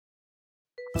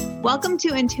Welcome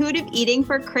to Intuitive Eating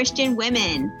for Christian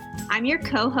Women. I'm your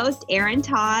co-host, Erin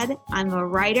Todd. I'm a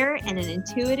writer and an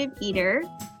intuitive eater.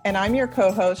 And I'm your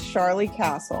co-host, Charlie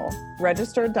Castle,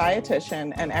 registered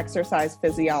dietitian and exercise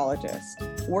physiologist.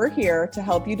 We're here to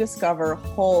help you discover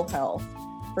whole health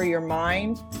for your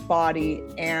mind, body,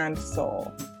 and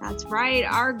soul. That's right.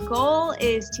 Our goal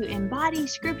is to embody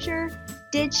scripture,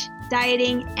 ditch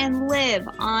dieting, and live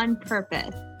on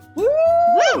purpose. Woo!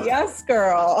 Woo! Yes,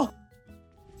 girl.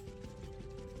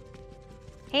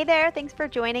 Hey there, thanks for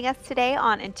joining us today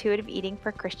on Intuitive Eating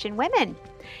for Christian Women.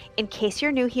 In case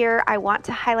you're new here, I want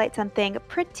to highlight something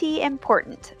pretty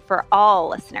important for all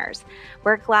listeners.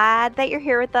 We're glad that you're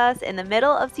here with us in the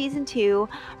middle of season 2,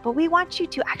 but we want you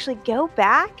to actually go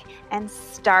back and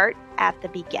start at the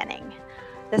beginning.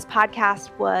 This podcast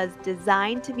was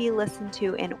designed to be listened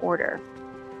to in order.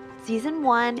 Season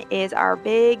 1 is our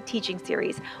big teaching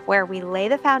series where we lay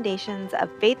the foundations of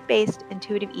faith-based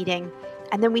intuitive eating,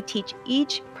 and then we teach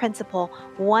each principle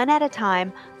one at a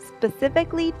time,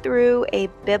 specifically through a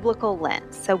biblical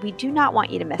lens. So we do not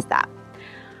want you to miss that.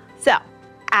 So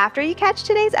after you catch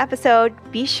today's episode,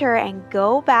 be sure and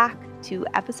go back to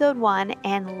episode 1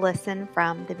 and listen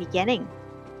from the beginning.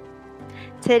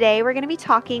 Today, we're going to be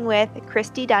talking with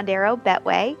Christy Dondero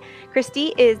Betway.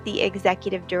 Christy is the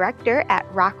executive director at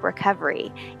Rock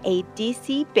Recovery, a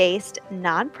DC-based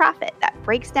nonprofit that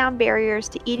breaks down barriers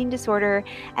to eating disorder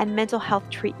and mental health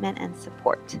treatment and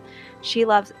support. She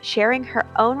loves sharing her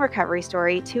own recovery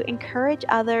story to encourage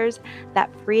others that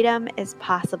freedom is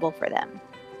possible for them.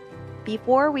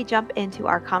 Before we jump into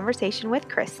our conversation with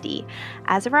Christy,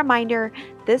 as a reminder,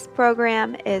 this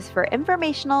program is for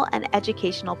informational and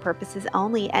educational purposes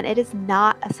only, and it is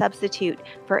not a substitute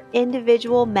for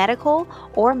individual medical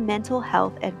or mental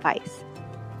health advice.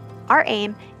 Our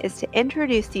aim is to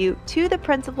introduce you to the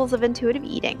principles of intuitive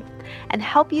eating and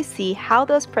help you see how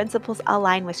those principles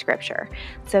align with Scripture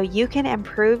so you can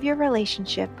improve your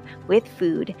relationship with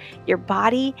food, your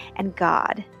body, and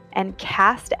God, and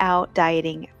cast out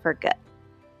dieting for good.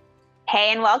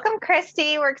 Hey, and welcome,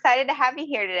 Christy. We're excited to have you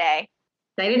here today.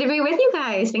 Excited to be with you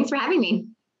guys. Thanks for having me.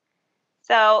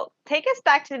 So take us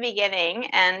back to the beginning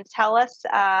and tell us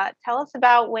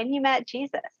about when you met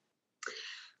Jesus.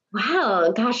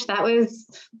 Wow, gosh,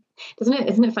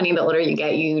 isn't it funny the older you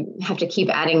get, you have to keep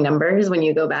adding numbers when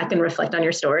you go back and reflect on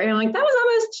your story. I'm like, that was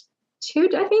almost 2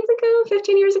 decades ago,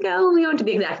 15 years ago. We don't do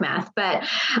the exact math, but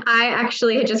I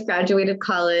actually had just graduated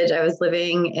college. I was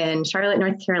living in Charlotte,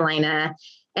 North Carolina,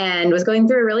 and was going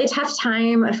through a really tough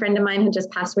time. A friend of mine had just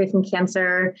passed away from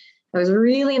cancer. I was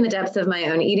really in the depths of my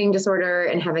own eating disorder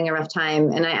and having a rough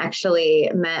time. And I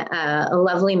actually met a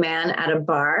lovely man at a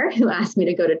bar who asked me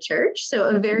to go to church. So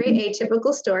a very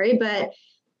atypical story, but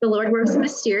the Lord works in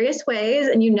mysterious ways,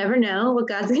 and you never know what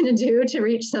God's going to do to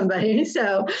reach somebody.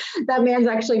 So that man's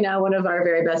actually now one of our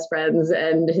very best friends,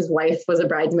 and his wife was a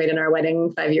bridesmaid in our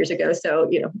wedding 5 years ago. So,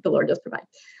 the Lord does provide.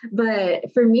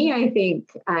 But for me, I think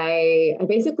I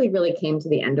basically really came to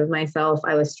the end of myself.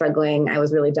 I was struggling. I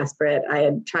was really desperate. I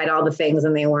had tried all the things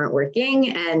and they weren't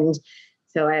working. And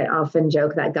so I often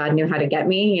joke that God knew how to get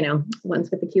me, once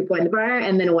with the cute boy in the bar,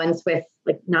 and then once with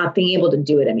not being able to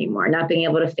do it anymore, not being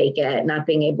able to fake it, not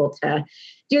being able to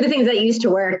do the things that used to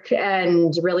work,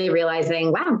 and really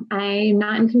realizing, wow, I'm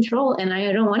not in control and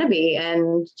I don't want to be.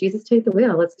 And Jesus, take the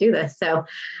wheel. Let's do this. So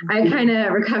I kind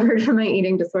of recovered from my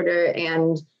eating disorder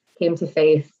and came to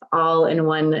faith all in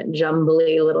one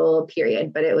jumbly little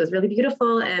period. But it was really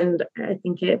beautiful. And I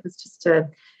think it was just a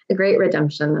great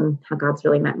redemption and how God's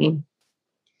really met me.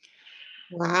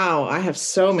 Wow, I have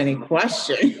so many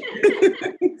questions.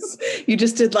 You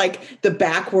just did the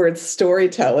backwards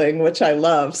storytelling, which I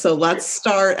love. So let's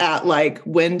start at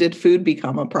when did food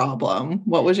become a problem?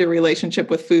 What was your relationship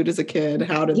with food as a kid?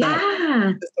 How did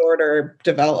that disorder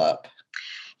develop?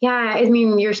 Yeah, I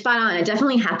mean, you're spot on. It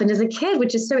definitely happened as a kid,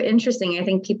 which is so interesting. I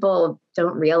think people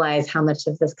don't realize how much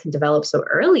of this can develop so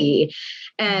early.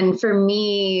 And for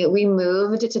me, we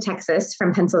moved to Texas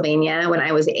from Pennsylvania when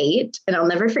I was 8. And I'll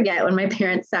never forget when my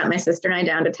parents sat my sister and I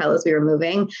down to tell us we were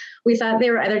moving. We thought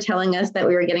they were either telling us that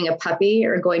we were getting a puppy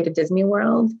or going to Disney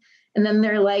World. And then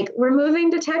they're like, we're moving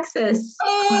to Texas.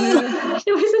 I'm like,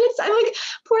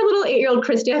 poor little 8-year-old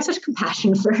Christy. I have such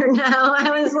compassion for her now. I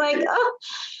was like, oh,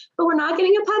 but we're not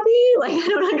getting a puppy? I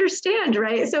don't understand,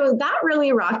 right? So that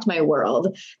really rocked my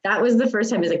world. That was the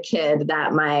first time as a kid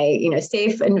that my,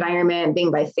 safe environment,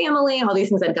 being by family, all these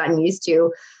things I'd gotten used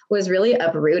to was really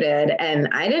uprooted, and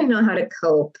I didn't know how to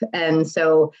cope. And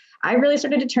so I really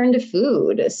started to turn to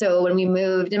food. So when we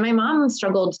moved, and my mom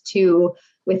struggled to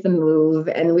with the move,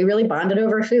 and we really bonded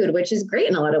over food, which is great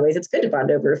in a lot of ways. It's good to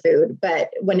bond over food, but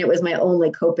when it was my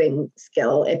only coping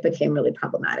skill, it became really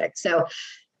problematic. So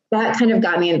that kind of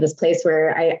got me into this place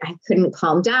where I couldn't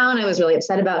calm down. I was really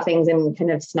upset about things, and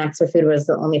kind of snacks or food was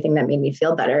the only thing that made me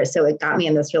feel better. So it got me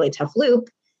in this really tough loop.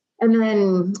 And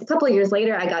then a couple of years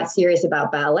later, I got serious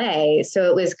about ballet. So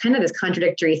it was kind of this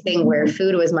contradictory thing where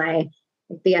food was my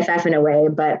BFF in a way,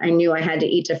 but I knew I had to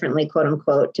eat differently, quote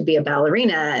unquote, to be a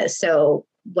ballerina. So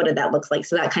what did that look like?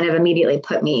 So that kind of immediately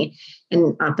put me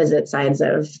in opposite sides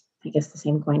of, I guess, the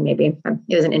same coin, maybe.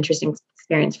 It was an interesting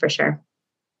experience for sure.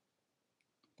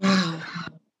 Wow.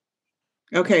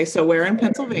 Okay, so where in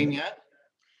Pennsylvania?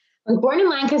 I was born in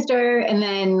Lancaster, and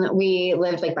then we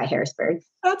lived like by Harrisburg.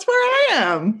 That's where I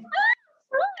am.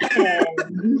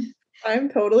 I'm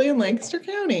totally in Lancaster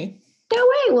County. No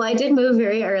way. Well, I did move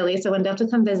very early, so one day I have to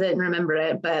come visit and remember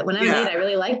it. But when I was 8, I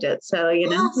really liked it. So, you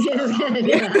know, it was good.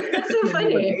 Yeah. That's so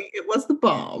funny. It was the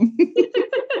bomb.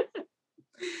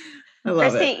 I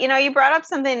love Christy, it. you know, you brought up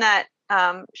something that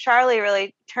Charlie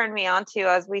really turned me on to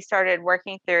as we started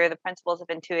working through the principles of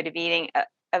intuitive eating,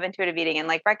 and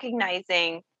like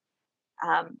recognizing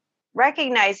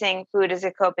food as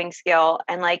a coping skill,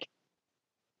 and like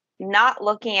not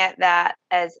looking at that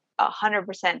as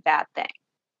 100% bad thing.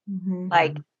 Mm-hmm.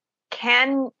 Like,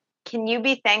 can you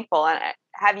be thankful, and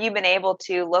have you been able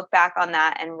to look back on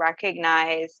that and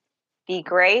recognize the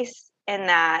grace in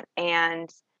that, and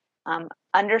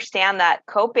understand that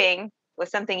coping was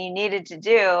something you needed to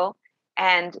do,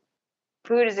 and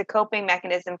food as a coping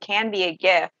mechanism can be a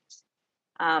gift,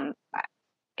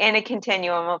 in a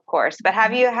continuum, of course. But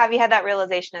have you had that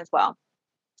realization as well?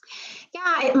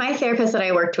 Yeah, my therapist that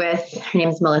I worked with, her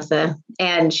name's Melissa,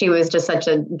 and she was just such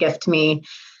a gift to me.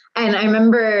 And I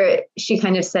remember she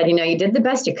kind of said, you know, you did the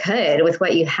best you could with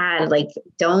what you had. Like,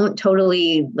 don't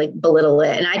totally like belittle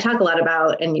it. And I talk a lot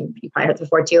about, and you probably heard this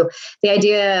before too, the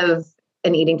idea of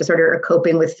an eating disorder or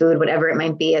coping with food, whatever it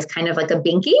might be, is kind of like a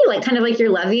binky, like kind of like your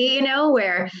lovey, you know,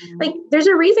 where like there's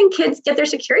a reason kids get their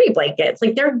security blankets.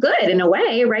 Like they're good in a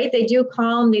way, right? They do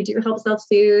calm, they do help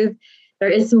self-soothe. There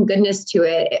is some goodness to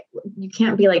it. You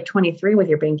can't be like 23 with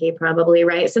your binky probably,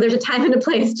 right? So there's a time and a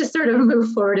place to sort of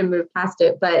move forward and move past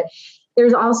it. But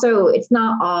there's also, it's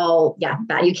not all,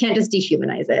 bad. You can't just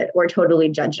dehumanize it or totally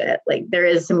judge it. Like there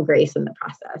is some grace in the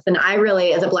process. And I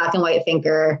really, as a black and white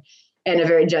thinker and a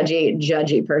very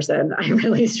judgy person, I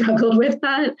really struggled with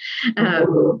that. I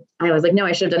was like, no,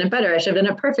 I should have done it better. I should have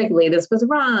done it perfectly. This was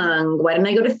wrong. Why didn't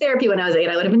I go to therapy when I was 8?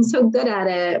 I would have been so good at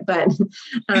it. But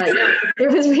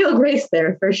there was real grace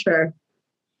there for sure.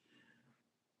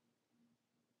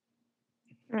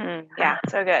 Yeah,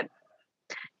 so good.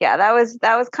 Yeah, that was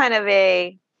kind of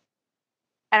a,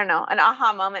 I don't know, an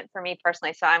aha moment for me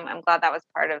personally. So I'm glad that was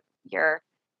part of your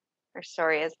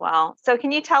story as well. So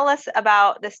can you tell us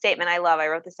about the statement I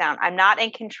wrote this down. I'm not in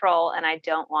control and I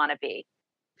don't want to be.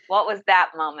 What was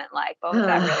that moment like? What was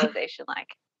that realization like?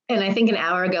 And I think an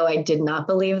hour ago, I did not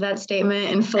believe that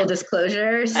statement, in full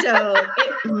disclosure. So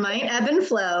it might ebb and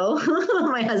flow.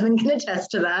 My husband can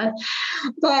attest to that.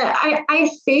 But I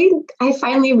think I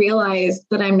finally realized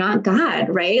that I'm not God,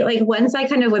 right? Like once I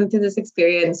kind of went through this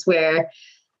experience where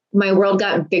my world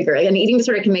got bigger. An eating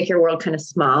disorder can make your world kind of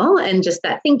small, and just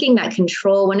that thinking, that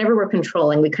control, whenever we're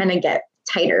controlling, we kind of get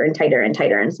tighter and tighter and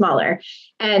tighter and smaller.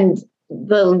 And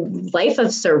the life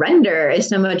of surrender is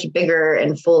so much bigger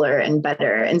and fuller and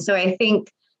better. And so I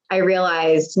think I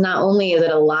realized not only is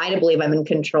it a lie to believe I'm in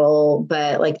control,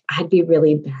 but like I'd be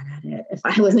really bad at it if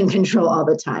I was in control all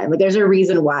the time. Like there's a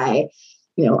reason why,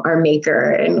 you know, our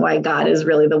maker and why God is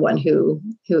really the one who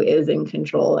is in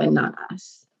control and not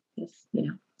us. You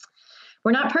know,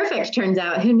 we're not perfect, turns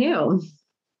out. Who knew?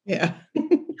 Yeah.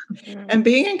 And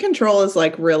being in control is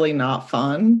like really not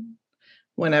fun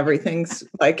when everything's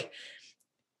like,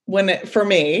 for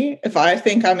me, if I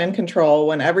think I'm in control,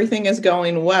 when everything is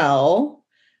going well,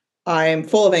 I'm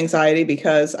full of anxiety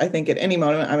because I think at any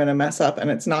moment I'm going to mess up and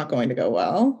it's not going to go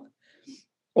well.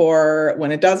 Or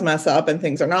when it does mess up and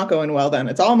things are not going well, then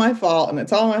it's all my fault. And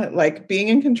it's all like being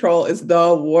in control is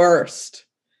the worst.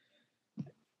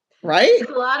 Right?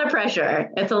 It's a lot of pressure.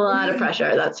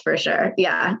 That's for sure.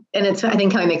 Yeah. And it's, I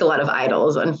think, how we make a lot of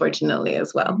idols, unfortunately,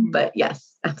 as well. But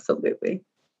yes, absolutely.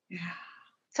 Yeah.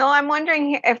 So I'm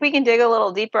wondering if we can dig a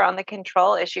little deeper on the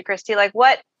control issue, Christy. Like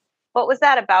what was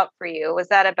that about for you? Was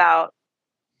that about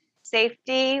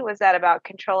safety? Was that about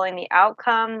controlling the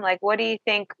outcome? Like, what do you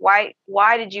think? Why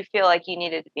did you feel like you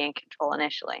needed to be in control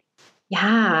initially?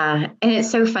 Yeah. And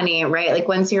it's so funny, right? Like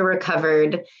once you're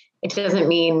recovered, it doesn't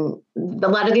mean a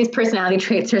lot of these personality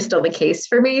traits are still the case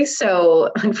for me. So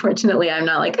unfortunately, I'm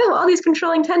not like, oh, all these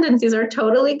controlling tendencies are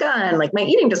totally gone. Like my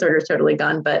eating disorder is totally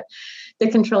gone, but the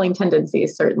controlling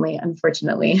tendencies certainly,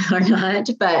 unfortunately, are not.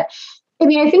 But I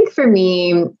mean, I think for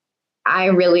me, I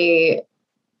really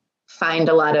find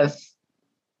a lot of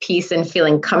peace and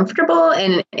feeling comfortable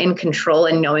and in control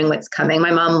and knowing what's coming. My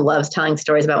mom loves telling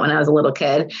stories about when I was a little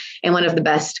kid. And one of the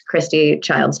best Christy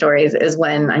child stories is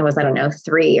when I was, I don't know,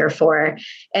 3 or 4.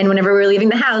 And whenever we were leaving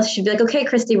the house, she'd be like, okay,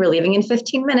 Christy, we're leaving in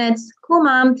 15 minutes. Cool,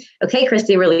 Mom. Okay,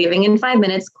 Christy, we're leaving in 5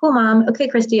 minutes. Cool, Mom. Okay,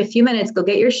 Christy, a few minutes. Go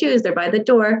get your shoes. They're by the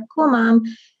door. Cool, Mom.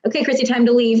 Okay, Christy, time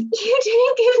to leave. You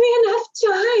didn't give me enough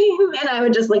time. And I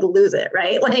would just like lose it,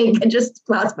 right? Like it just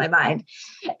lost my mind.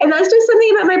 And that's just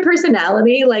something about my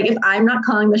personality. Like if I'm not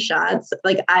calling the shots,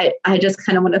 like I just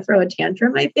kind of want to throw a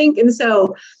tantrum, I think. And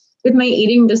so with my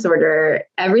eating disorder,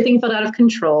 everything felt out of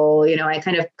control. You know, I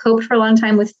kind of coped for a long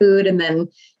time with food. And then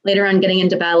later on getting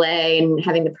into ballet and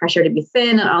having the pressure to be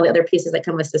thin and all the other pieces that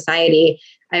come with society,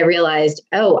 I realized,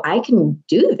 oh, I can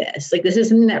do this. Like this is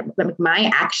something that like,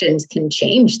 my actions can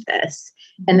change this.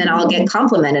 And then I'll get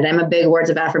complimented. I'm a big words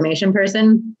of affirmation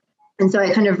person. And so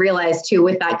I kind of realized too,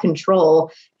 with that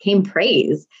control came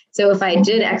praise. So if I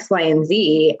did X, Y, and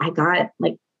Z, I got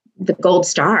like the gold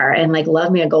star and like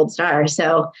love me a gold star.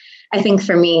 So I think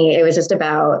for me, it was just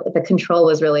about the control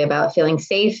was really about feeling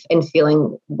safe and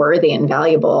feeling worthy and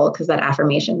valuable because that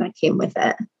affirmation that came with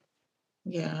it.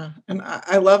 Yeah. And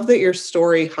I love that your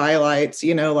story highlights,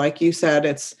 you know, like you said,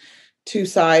 it's two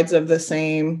sides of the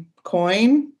same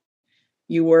coin.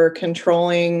 You were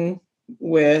controlling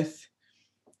with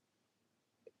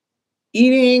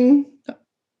eating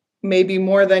maybe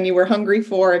more than you were hungry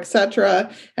for,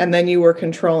 etc. And then you were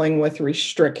controlling with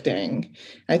restricting.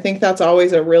 I think that's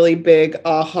always a really big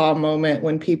aha moment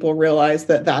when people realize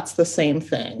that that's the same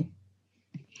thing.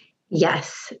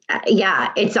 Yes.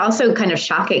 Yeah. It's also kind of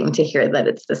shocking to hear that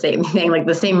it's the same thing, like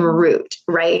the same root,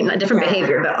 right? Not different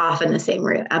behavior, but often the same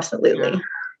root. Absolutely.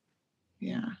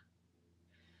 Yeah.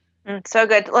 So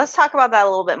good. Let's talk about that a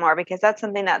little bit more because that's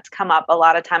something that's come up a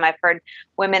lot of time. I've heard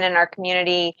women in our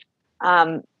community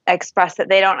express that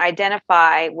they don't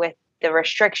identify with the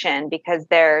restriction because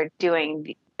they're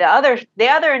doing the other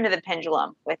end of the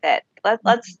pendulum with it.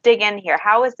 Let's dig in here.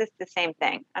 How is this the same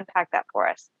thing? Unpack that for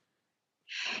us.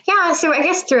 Yeah. So I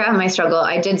guess throughout my struggle,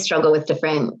 I did struggle with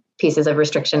different pieces of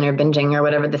restriction or binging or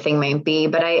whatever the thing might be.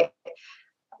 But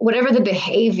whatever the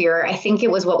behavior, I think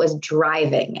it was what was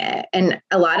driving it. And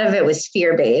a lot of it was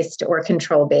fear-based or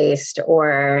control-based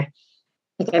or,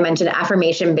 like I mentioned,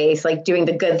 affirmation-based, like doing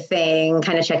the good thing,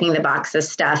 kind of checking the boxes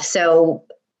stuff. So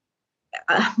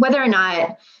whether or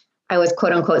not I was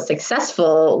quote unquote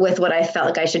successful with what I felt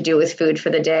like I should do with food for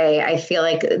the day, I feel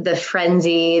like the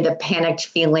frenzy, the panicked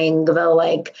feeling, the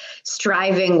like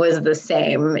striving was the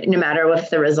same, no matter if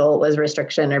the result was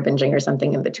restriction or binging or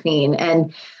something in between.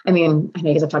 And I mean, I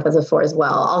know I've talked about this before as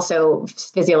well. Also,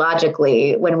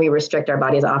 physiologically, when we restrict, our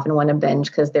bodies often want to binge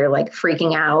because they're like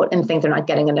freaking out and think they're not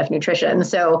getting enough nutrition.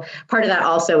 So part of that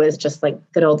also is just like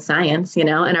good old science, you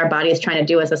know, and our body is trying to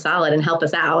do us a solid and help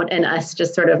us out and us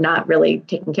just sort of not really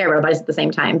taking care of our bodies at the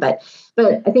same time. But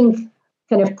I think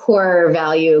kind of core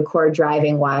value, core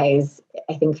driving wise,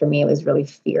 I think for me, it was really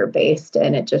fear-based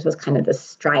and it just was kind of this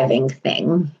striving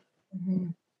thing. Mm-hmm.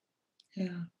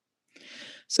 Yeah.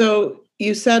 So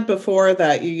you said before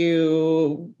that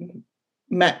you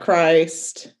met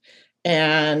Christ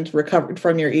and recovered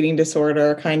from your eating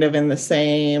disorder kind of in the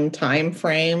same time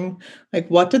frame. Like,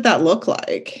 what did that look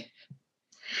like?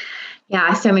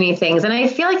 Yeah, so many things. And I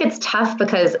feel like it's tough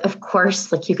because, of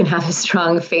course, like you can have a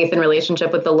strong faith and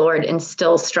relationship with the Lord and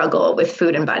still struggle with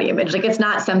food and body image. Like it's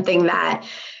not something that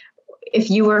if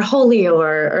you were holy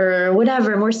or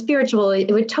whatever, more spiritual,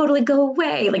 it would totally go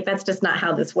away. Like that's just not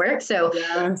how this works. So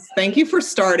yes, thank you for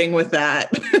starting with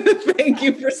that. Thank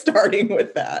you for starting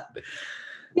with that.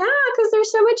 Yeah, because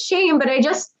there's so much shame. But I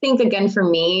just think, again, for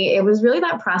me, it was really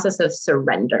that process of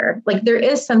surrender. Like there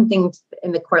is something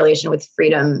in the correlation with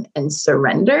freedom and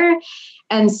surrender.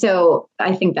 And so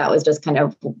I think that was just kind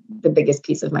of the biggest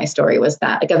piece of my story was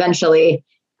that like eventually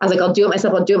I was like, I'll do it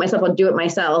myself. I'll do it myself. I'll do it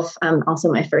myself.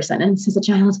 Also my first sentence as a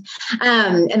child.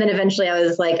 And then eventually I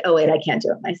was like, oh, wait, I can't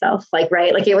do it myself. Like,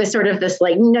 right. Like it was sort of this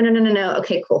like, no.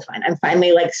 Okay, cool. Fine. I'm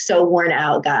finally like so worn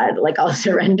out, God, like I'll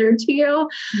surrender to you.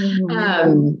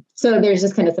 Mm-hmm. So there's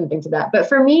just kind of something to that. But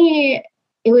for me,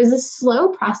 it was a slow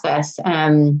process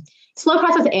and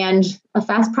a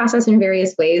fast process in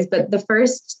various ways. But I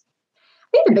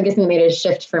think the biggest thing that made a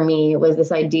shift for me was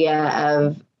this idea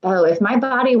of, oh, if my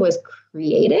body was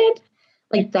created,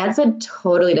 like that's a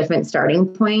totally different starting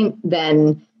point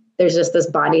than there's just this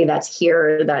body that's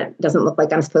here that doesn't look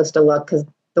like I'm supposed to look because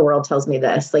the world tells me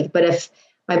this. Like, but if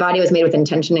my body was made with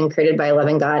intention and created by a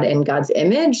loving God in God's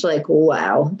image, like,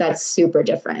 wow, that's super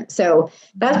different. So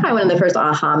that's probably one of the first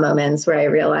aha moments where I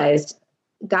realized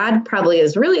God probably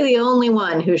is really the only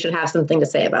one who should have something to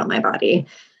say about my body.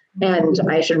 And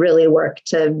I should really work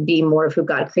to be more of who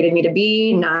God created me to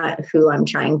be, not who I'm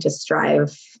trying to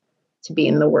strive to be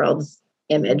in the world's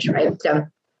image, right? So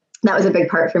that was a big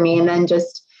part for me. And then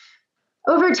just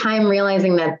over time,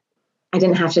 realizing that I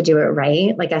didn't have to do it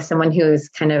right. Like as someone who's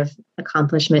kind of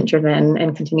accomplishment driven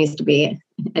and continues to be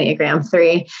Enneagram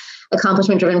 3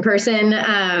 accomplishment driven person,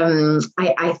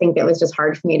 I think it was just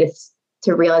hard for me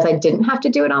to realize I didn't have to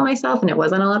do it all myself and it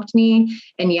wasn't all up to me.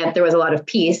 And yet there was a lot of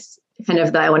peace, kind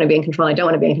of that I want to be in control and I don't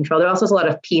want to be in control. There also was a lot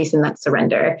of peace in that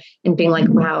surrender and being like,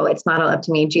 wow, it's not all up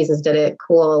to me. Jesus did it.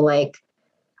 Cool. Like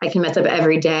I can mess up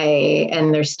every day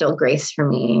and there's still grace for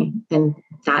me. And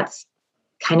that's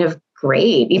kind of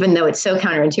great, even though it's so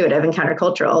counterintuitive and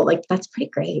countercultural. Like that's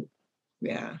pretty great.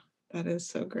 Yeah, that is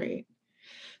so great.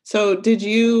 So did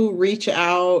you reach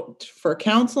out for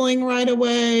counseling right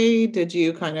away? Did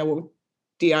you kind of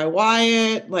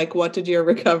DIY it? Like what did your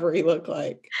recovery look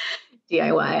like?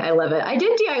 DIY. I love it. I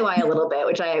did DIY a little bit,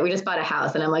 we just bought a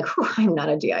house and I'm like, I'm not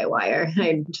a DIYer.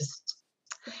 I'm just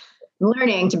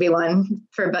learning to be one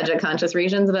for budget conscious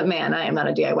reasons, but man, I am not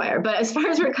a DIYer. But as far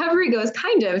as recovery goes,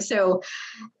 kind of. So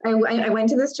I went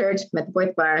to this church, met the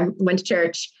Fourth Bar, went to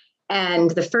church.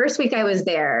 And the first week I was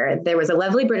there was a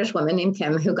lovely British woman named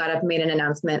Kim who got up and made an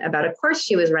announcement about a course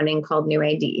she was running called New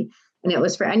ID. And it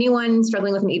was for anyone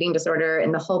struggling with an eating disorder.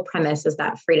 And the whole premise is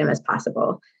that freedom is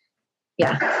possible.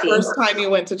 Yeah. First time you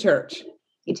went to church.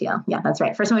 ETL. Yeah, that's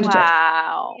right. First time I went to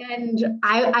church. And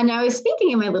I was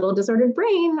thinking in my little disordered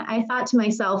brain, I thought to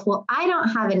myself, well, I don't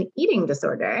have an eating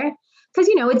disorder. Because,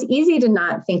 it's easy to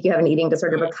not think you have an eating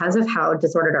disorder because of how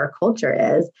disordered our culture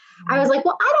is. I was like,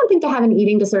 well, I don't think I have an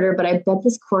eating disorder, but I bet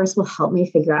this course will help me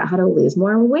figure out how to lose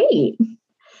more weight.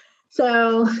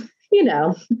 So,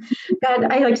 God,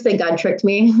 I like to say God tricked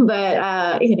me,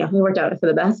 but, it worked out for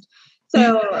the best.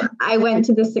 So I went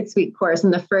to the 6-week course,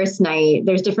 and the first night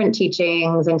there's different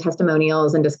teachings and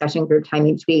testimonials and discussion group time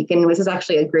each week. And this is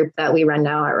actually a group that we run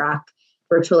now at Rock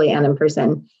virtually and in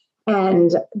person.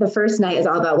 And the first night is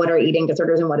all about what are eating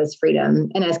disorders and what is freedom.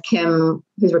 And as Kim,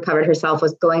 who's recovered herself,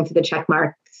 was going through the check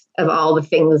marks of all the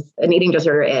things an eating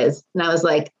disorder is. And I was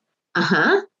like,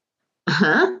 yeah,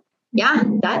 yeah.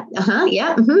 And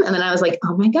then I was like,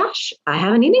 oh my gosh, I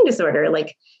have an eating disorder.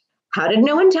 Like, how did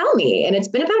no one tell me? And it's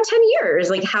been about 10 years.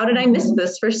 Like, how did I miss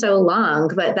this for so long?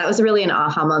 But that was really an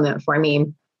aha moment for me.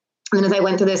 And then as I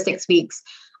went through those 6 weeks,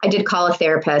 I did call a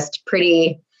therapist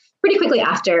pretty quickly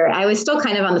after. I was still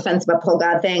kind of on the fence about the whole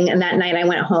God thing. And that night I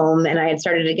went home and I had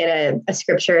started to get a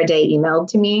scripture a day emailed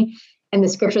to me. And the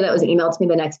scripture that was emailed to me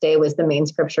the next day was the main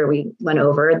scripture we went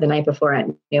over the night before at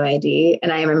New ID.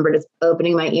 And I remember just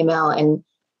opening my email and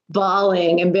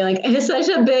bawling and being like, it's such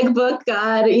a big book,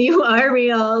 God, you are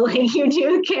real. Like you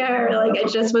do care. Like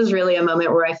it just was really a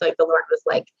moment where I feel like the Lord was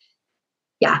like,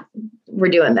 yeah,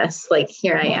 we're doing this. Like,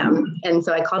 here I am. And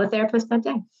so I called a therapist that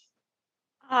day.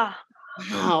 Oh,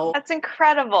 wow. That's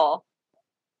incredible.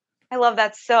 I love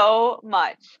that so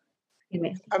much.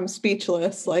 I'm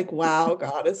speechless. Like, wow,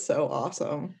 God is so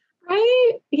awesome.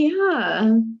 Right?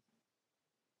 Yeah.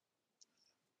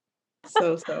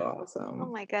 So awesome. Oh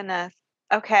my goodness.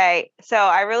 Okay. So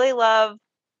I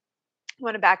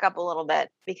want to back up a little bit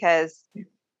because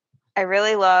I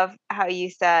really love how you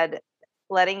said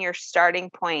letting your starting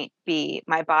point be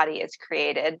my body is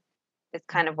created is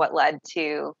kind of what led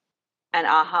to an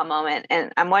aha moment.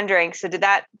 And I'm wondering, so did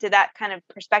that kind of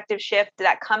perspective shift, did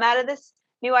that come out of this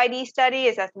New ID study?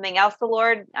 Is that something else the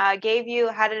Lord gave you?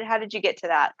 How did you get to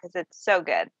that? Because it's so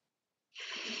good.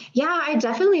 Yeah, I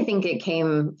definitely think it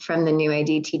came from the New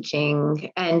ID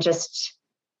teaching and just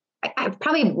I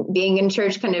probably being in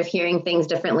church, kind of hearing things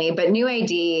differently, but New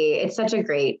ID, it's such a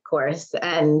great course.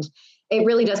 And it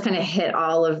really does kind of hit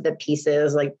all of the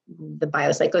pieces, like the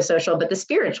biopsychosocial, but the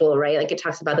spiritual, right? Like it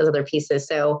talks about those other pieces.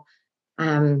 So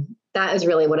that is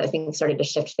really what I think started to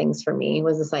shift things for me,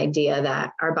 was this idea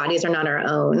that our bodies are not our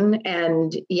own.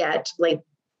 And yet, like,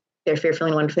 they're fearfully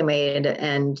and wonderfully made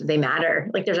and they matter.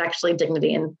 Like there's actually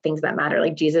dignity in things that matter.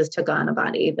 Like Jesus took on a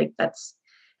body. Like that's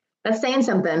saying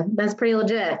something. That's pretty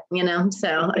legit,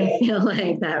 So I feel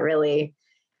like that really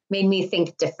made me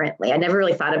think differently. I never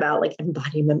really thought about like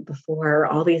embodiment before,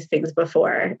 all these things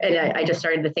before. And I just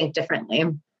started to think differently.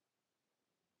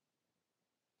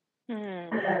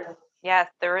 Yes,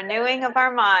 the renewing of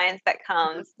our minds that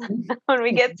comes when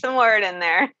we get some word in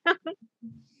there.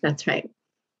 That's right.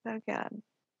 So good.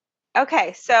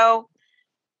 Okay, so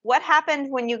what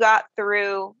happened when you got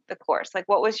through the course? Like,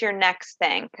 what was your next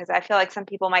thing? Because I feel like some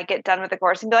people might get done with the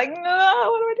course and be like, no, what do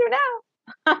I do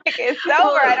now? Like, it's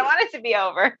over. I don't want it to be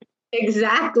over.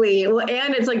 Exactly. Well,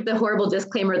 and it's like the horrible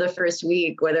disclaimer the first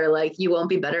week where they're like, you won't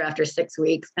be better after 6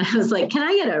 weeks. And I was like, can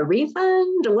I get a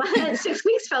refund? What? 6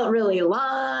 weeks felt really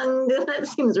long. That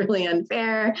seems really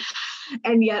unfair.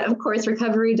 And yet, of course,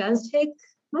 recovery does take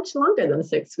much longer than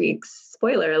 6 weeks.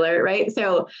 Spoiler alert, right?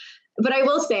 So, but I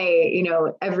will say,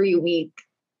 every week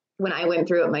when I went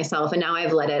through it myself, and now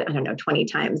I've led it, 20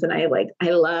 times. And I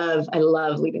love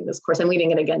leading this course. I'm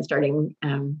leading it again, starting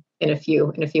in a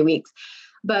few weeks.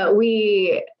 But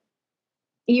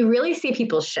you really see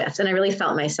people shift. And I really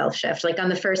felt myself shift. Like on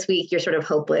the first week, you're sort of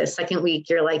hopeless. Second week,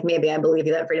 you're like, maybe I believe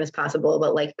that freedom is possible,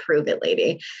 but like, prove it,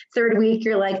 lady. Third week,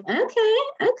 you're like,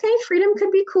 okay, freedom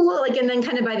could be cool. Like, and then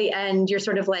kind of by the end, you're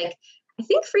sort of like, I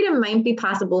think freedom might be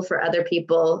possible for other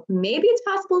people. Maybe it's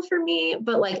possible for me,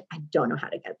 but like, I don't know how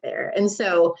to get there. And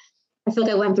so I feel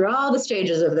like I went through all the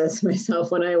stages of this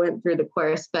myself when I went through the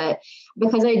course, but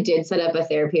because I did set up a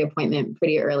therapy appointment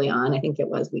pretty early on, I think it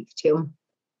was week 2,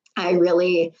 I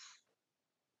really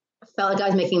felt like I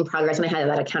was making progress and I had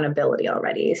that accountability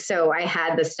already. So I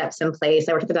had the steps in place.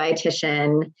 I worked with a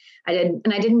dietitian. I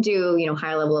didn't do,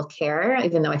 higher level of care,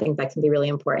 even though I think that can be really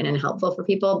important and helpful for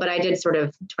people, but I did sort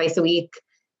of twice a week,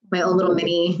 my own little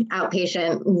mini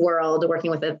outpatient world working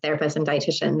with a therapist and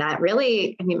dietitian that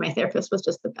really, my therapist was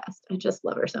just the best. I just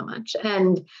love her so much.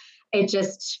 And it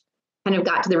just kind of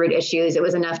got to the root issues. It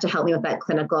was enough to help me with that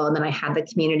clinical. And then I had the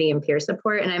community and peer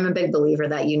support. And I'm a big believer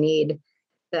that you need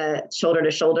the shoulder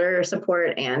to shoulder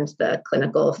support and the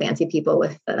clinical fancy people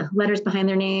with the letters behind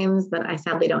their names that I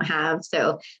sadly don't have.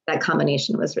 So that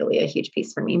combination was really a huge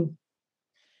piece for me.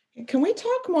 Can we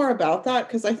talk more about that?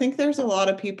 Because I think there's a lot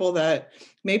of people that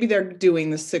maybe they're doing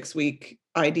the 6-week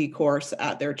ID course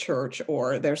at their church,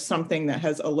 or there's something that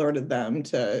has alerted them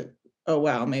to, oh,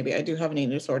 wow, maybe I do have an eating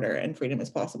disorder and freedom is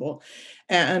possible.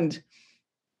 And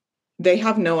they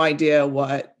have no idea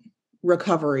what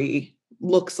recovery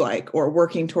looks like or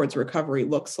working towards recovery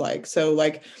looks like. So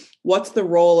like, what's the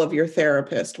role of your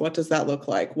therapist? What does that look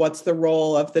like? What's the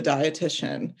role of the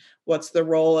dietitian? What's the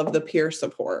role of the peer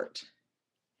support?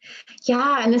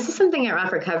 Yeah. And this is something at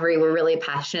Rock Recovery we're really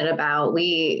passionate about.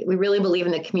 We really believe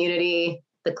in the community,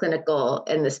 the clinical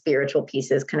and the spiritual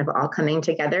pieces kind of all coming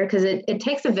together because it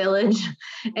takes a village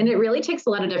and it really takes a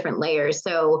lot of different layers.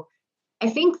 So I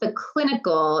think the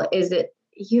clinical is that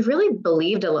you really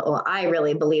believed I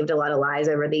really believed a lot of lies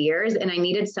over the years. And I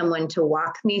needed someone to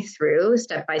walk me through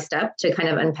step by step to kind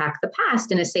of unpack the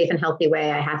past in a safe and healthy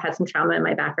way. I have had some trauma in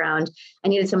my background. I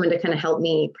needed someone to kind of help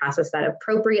me process that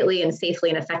appropriately and safely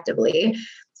and effectively.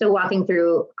 So walking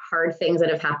through hard things that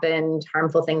have happened,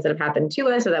 harmful things that have happened to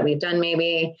us or that we've done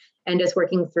maybe, and just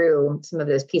working through some of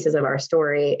those pieces of our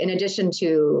story, in addition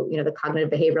to, the cognitive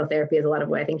behavioral therapy is a lot of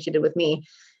what I think she did with me,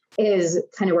 is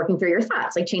kind of working through your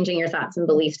thoughts, like changing your thoughts and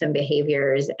beliefs and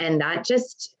behaviors. And that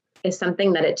just is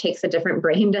something that it takes a different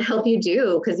brain to help you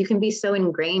do, because you can be so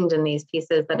ingrained in these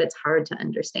pieces that it's hard to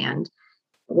understand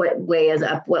what way is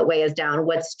up, what way is down,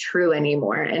 what's true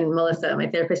anymore. And Melissa, my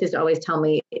therapist, used to always tell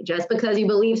me, just because you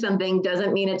believe something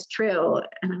doesn't mean it's true.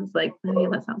 And I was like, oh, yeah,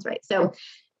 that sounds right. So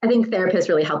I think therapists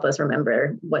really help us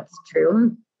remember what's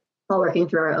true while working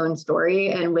through our own story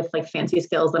and with like fancy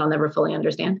skills that I'll never fully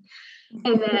understand.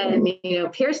 And then,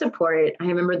 peer support. I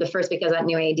remember the first week I was at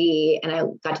New AD and I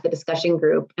got to the discussion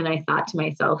group and I thought to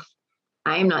myself,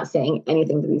 I am not saying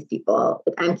anything to these people.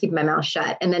 I'm keeping my mouth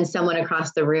shut. And then someone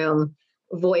across the room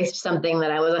voiced something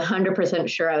that I was 100%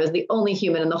 sure I was the only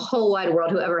human in the whole wide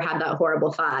world who ever had that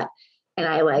horrible thought. And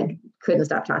I couldn't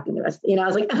stop talking to us. I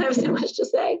was like, I have so much to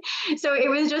say. So it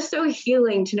was just so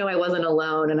healing to know I wasn't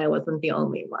alone and I wasn't the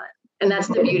only one. And that's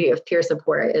the beauty of peer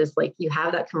support is like you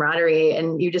have that camaraderie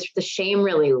and the shame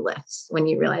really lifts when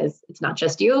you realize it's not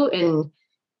just you and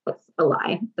that's a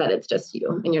lie, that it's just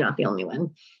you and you're not the only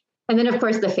one. And then of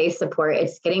course the faith support,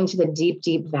 it's getting to the deep,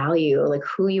 deep value, like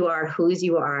who you are, whose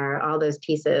you are, all those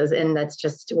pieces. And that's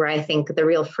just where I think the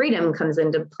real freedom comes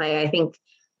into play. I think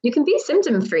you can be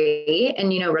symptom free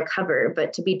and, recover,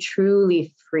 but to be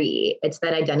truly free, it's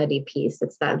that identity piece.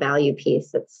 It's that value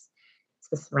piece. It's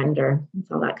the surrender. It's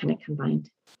all that kind of combined.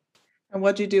 And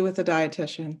what'd you do with the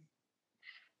dietitian?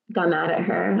 got mad at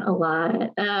her a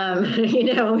lot.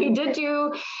 We did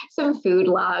do some food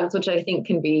logs, which I think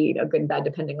can be a good and bad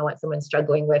depending on what someone's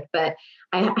struggling with. But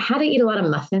I had to eat a lot of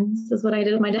muffins is what I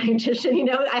did with my dietitian.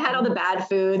 I had all the bad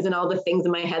foods and all the things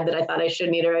in my head that I thought I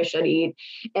shouldn't eat or I should eat.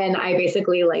 And I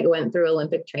basically went through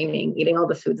Olympic training, eating all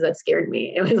the foods that scared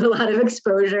me. It was a lot of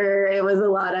exposure. It was a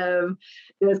lot of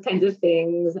those kinds of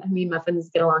things. I mean, muffins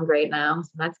get along great now, so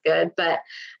that's good. But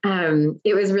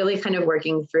it was really kind of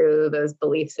working through those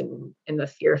beliefs in the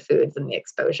fear foods and the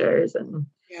exposures and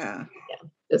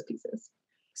those pieces.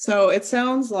 So it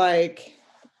sounds like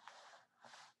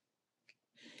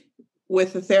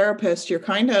with the therapist, you're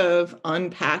kind of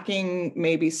unpacking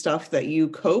maybe stuff that you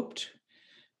coped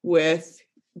with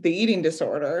the eating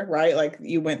disorder, right? Like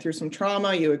you went through some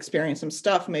trauma, you experienced some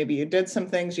stuff, maybe you did some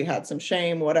things, you had some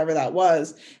shame, whatever that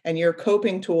was, and your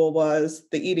coping tool was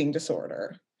the eating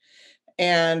disorder.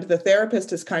 And the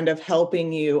therapist is kind of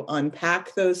helping you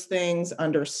unpack those things,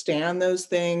 understand those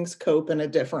things, cope in a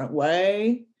different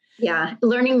way. Yeah,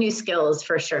 learning new skills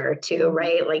for sure too,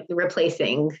 right? Like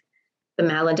replacing the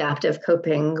maladaptive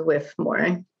coping with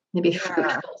more maybe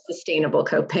fruitful, sustainable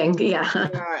coping. Yeah.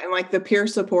 And like the peer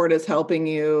support is helping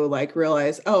you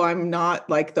realize, oh, I'm not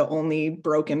the only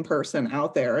broken person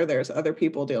out there. There's other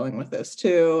people dealing with this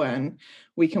too. And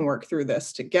we can work through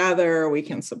this together. We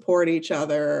can support each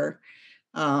other.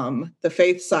 The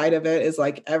faith side of it is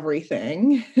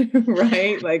everything,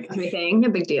 right? Everything, a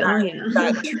big deal.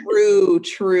 That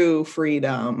true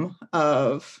freedom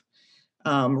of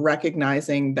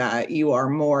recognizing that you are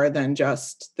more than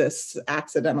just this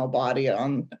accidental body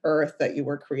on earth, that you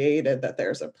were created, that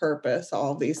there's a purpose,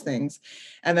 all of these things.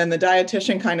 And then the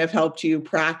dietitian kind of helped you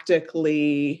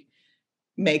practically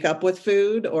make up with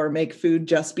food, or make food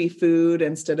just be food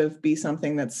instead of be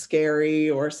something that's scary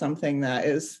or something that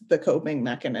is the coping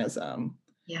mechanism.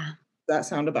 Yeah. Does that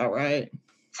sound about right?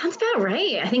 Sounds about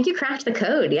right. I think you cracked the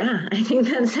code. Yeah. I think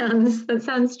that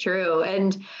sounds true.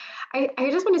 And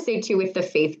I just want to say too, with the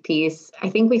faith piece, I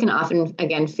think we can often,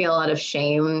 again, feel a lot of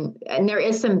shame. And there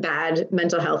is some bad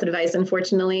mental health advice,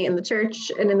 unfortunately, in the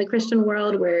church and in the Christian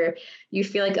world, where you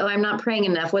feel like, oh, I'm not praying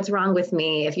enough. What's wrong with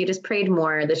me? If you just prayed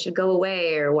more, this should go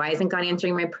away. Or why isn't God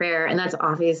answering my prayer? And that's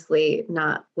obviously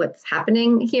not what's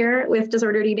happening here with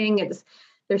disordered eating.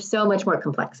 There's so much more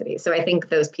complexity. So I think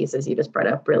those pieces you just brought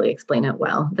up really explain it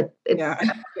well, but it's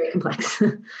very complex.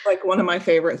 One of my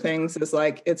favorite things is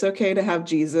it's okay to have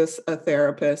Jesus, a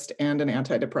therapist, and an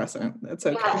antidepressant. It's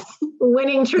okay. Yes.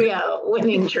 Winning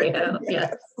trio.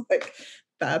 Yes.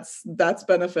 That's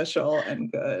beneficial and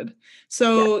good.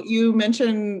 So you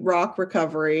mentioned Rock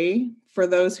Recovery. For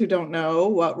those who don't know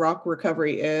what Rock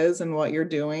Recovery is and what you're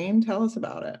doing, tell us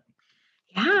about it.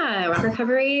 Yeah, Rock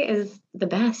Recovery is the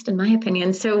best, in my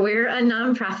opinion. So we're a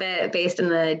nonprofit based in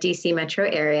the DC metro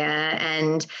area,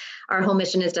 and our whole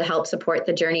mission is to help support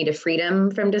the journey to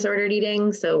freedom from disordered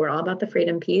eating. So we're all about the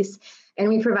freedom piece. And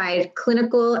we provide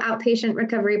clinical outpatient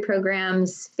recovery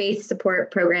programs, faith support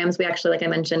programs. We actually, like I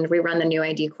mentioned, we run the New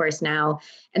ID course now.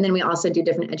 And then we also do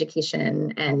different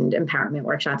education and empowerment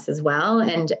workshops as well.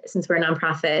 And since we're a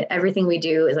nonprofit, everything we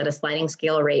do is at a sliding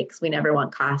scale rate, because we never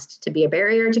want cost to be a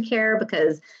barrier to care,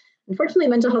 because unfortunately,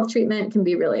 mental health treatment can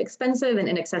be really expensive and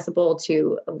inaccessible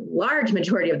to a large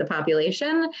majority of the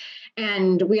population.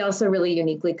 And we also really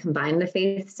uniquely combine the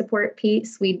faith support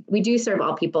piece. We do serve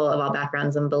all people of all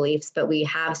backgrounds and beliefs, but we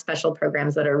have special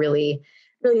programs that are really,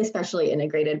 really especially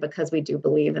integrated, because we do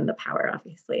believe in the power,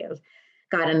 obviously, of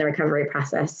God in the recovery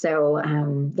process. So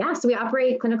so we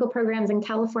operate clinical programs in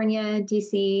California,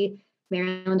 DC,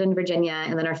 Maryland, and Virginia.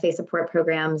 And then our faith support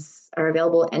programs are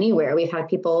available anywhere. We've had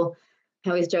people, I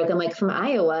always joke, I'm from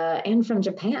Iowa and from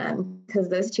Japan, because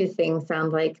those two things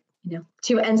sound like,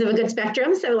 two ends of a good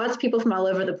spectrum. So lots of people from all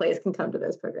over the place can come to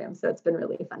those programs. So it's been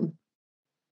really fun.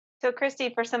 So Christy,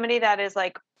 for somebody that is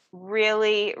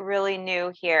really, really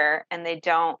new here and they've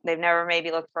never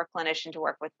maybe looked for a clinician to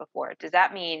work with before, does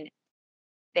that mean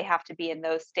they have to be in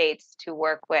those states to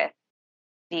work with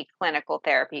the clinical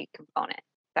therapy component?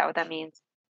 Is that what that means?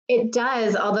 It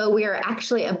does, although we are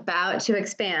actually about to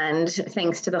expand,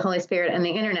 thanks to the Holy Spirit and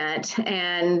the internet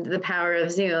and the power of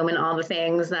Zoom and all the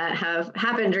things that have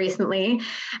happened recently.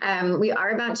 We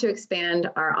are about to expand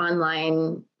our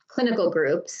online clinical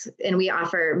groups, and we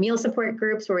offer meal support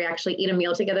groups where we actually eat a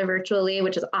meal together virtually,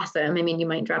 which is awesome. I mean, you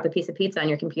might drop a piece of pizza on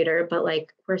your computer, but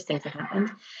worse things have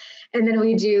happened. And then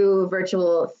we do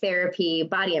virtual therapy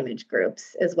body image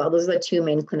groups as well. Those are the two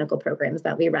main clinical programs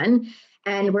that we run.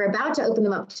 And we're about to open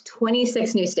them up to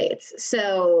 26 new states.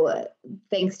 So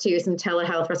thanks to some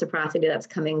telehealth reciprocity that's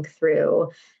coming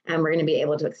through, we're going to be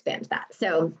able to expand that.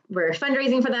 So we're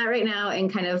fundraising for that right now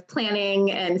and kind of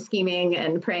planning and scheming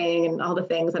and praying and all the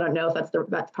things. I don't know if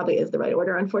that probably is the right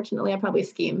order. Unfortunately, I probably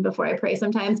scheme before I pray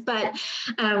sometimes, but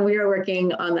we are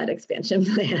working on that expansion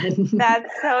plan.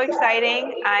 That's so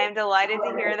exciting. I am delighted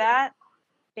to hear that.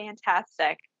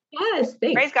 Fantastic. Yes,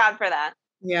 thanks. Praise God for that.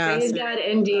 Yeah. Praise God,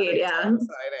 indeed. Yeah. So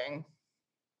exciting.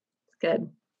 It's good.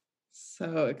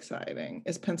 So exciting.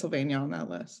 Is Pennsylvania on that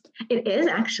list? It is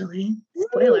actually.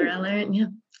 Spoiler alert. Yeah.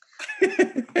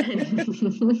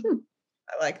 I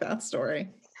like that story.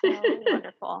 Oh,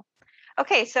 wonderful.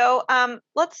 Okay, so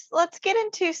let's get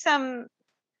into some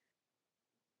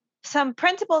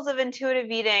principles of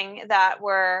intuitive eating that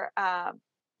were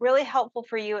really helpful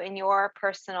for you in your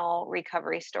personal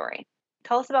recovery story.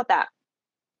 Tell us about that.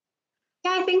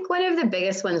 Yeah, I think one of the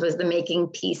biggest ones was the making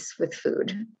peace with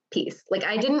food piece. Like,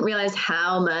 I didn't realize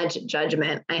how much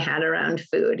judgment I had around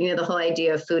food. You know, the whole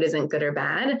idea of food isn't good or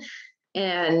bad.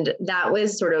 And that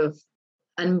was sort of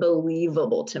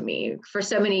unbelievable to me. For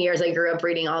so many years, I grew up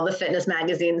reading all the fitness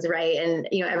magazines, right? And,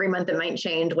 you know, every month it might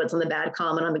change what's on the bad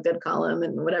column and on the good column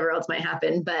and whatever else might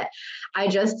happen. But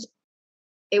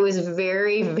it was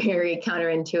very, very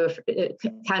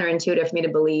counterintuitive for me to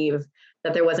believe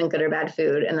that there wasn't good or bad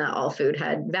food and that all food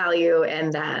had value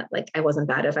and that like I wasn't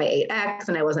bad if I ate X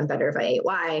and I wasn't better if I ate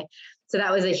Y. So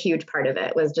that was a huge part of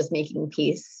it, was just making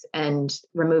peace and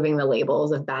removing the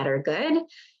labels of bad or good,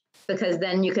 because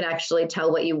then you could actually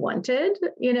tell what you wanted.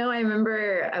 You know, I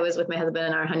remember I was with my husband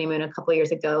on our honeymoon a couple of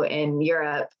years ago in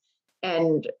Europe,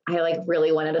 and I like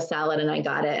really wanted a salad and I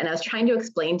got it. And I was trying to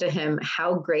explain to him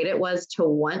how great it was to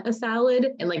want a salad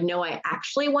and like, no, I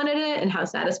actually wanted it and how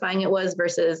satisfying it was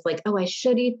versus like, oh, I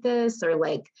should eat this, or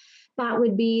like, that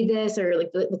would be this, or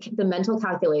like the mental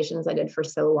calculations I did for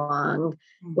so long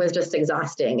was just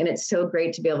exhausting. And it's so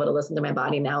great to be able to listen to my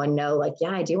body now and know like,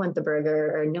 yeah, I do want the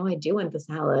burger, or no, I do want the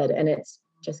salad. And it's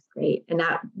just great. And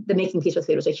that the making peace with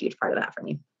food was a huge part of that for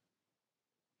me.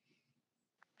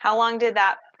 How long did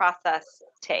that process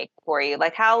take for you?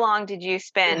 Like, how long did you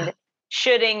spend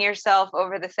shitting yourself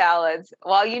over the salads?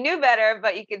 Well, you knew better,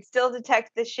 but you could still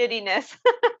detect the shittiness.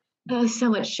 Oh,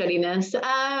 so much shittiness. So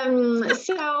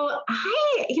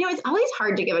it's always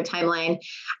hard to give a timeline.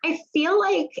 I feel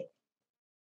like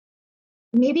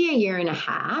maybe a year and a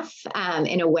half,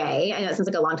 in a way. I know it sounds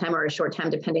like a long time or a short time,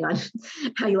 depending on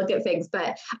how you look at things,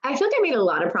 but I feel like I made a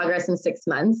lot of progress in 6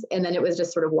 months. And then it was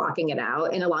just sort of walking it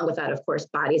out. And along with that, of course,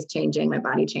 body's changing, my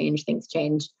body changed, things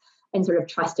changed, and sort of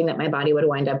trusting that my body would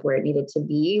wind up where it needed to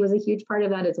be was a huge part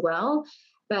of that as well.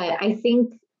 But I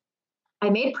think I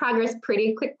made progress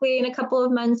pretty quickly in a couple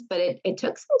of months, but it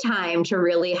took some time to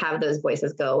really have those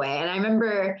voices go away. And I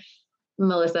remember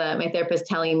Melissa, my therapist,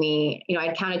 telling me, you know,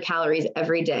 I counted calories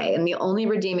every day. And the only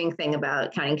redeeming thing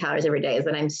about counting calories every day is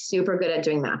that I'm super good at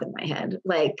doing math in my head.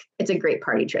 Like, it's a great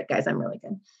party trick, guys. I'm really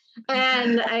good.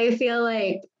 And I feel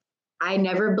like I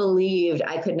never believed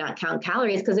I could not count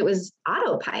calories because it was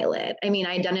autopilot. I mean,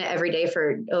 I'd done it every day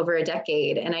for over a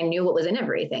decade and I knew what was in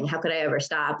everything. How could I ever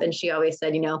stop? And she always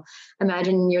said, you know,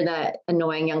 imagine you're that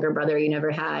annoying younger brother you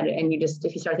never had. And you just,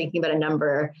 if you start thinking about a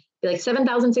number, be like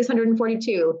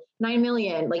 7,642, 9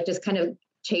 million, like just kind of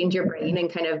change your brain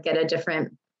and kind of get a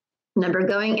different number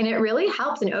going. And it really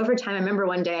helps. And over time, I remember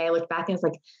one day I looked back and it's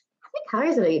like, how many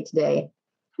calories did I eat today?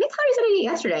 How many calories did I eat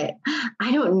yesterday?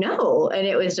 I don't know. And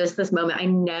it was just this moment. I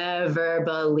never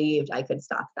believed I could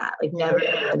stop that. Like never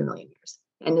in a million years.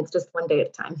 And it's just one day at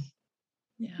a time.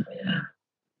 Yeah.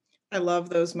 I love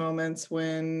those moments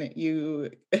when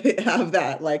you have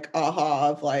that like aha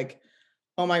of like,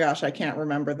 oh my gosh, I can't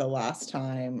remember the last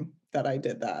time that I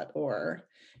did that. Or,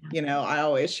 you know, I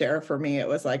always share, for me, it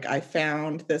was like, I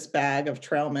found this bag of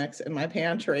trail mix in my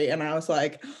pantry and I was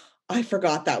like, I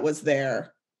forgot that was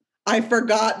there. I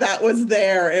forgot that was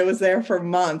there. It was there for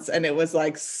months. And it was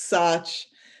like such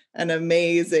an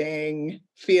amazing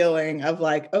feeling of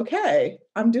like, okay,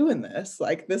 I'm doing this.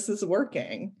 Like, this is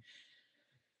working.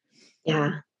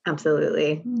 Yeah,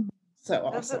 absolutely. So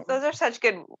awesome. Those are such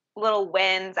good little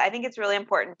wins. I think it's really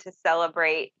important to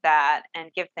celebrate that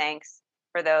and give thanks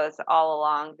for those all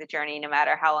along the journey, no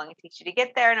matter how long it takes you to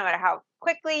get there, no matter how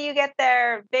quickly you get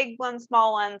there, big ones,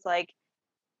 small ones, like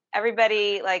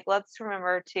everybody, like, let's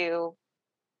remember to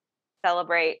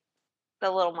celebrate the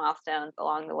little milestones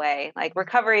along the way. Like,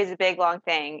 recovery is a big, long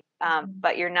thing,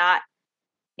 but you're not,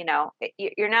 you know,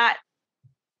 you're not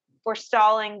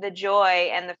forestalling the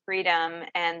joy and the freedom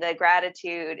and the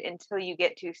gratitude until you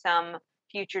get to some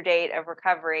future date of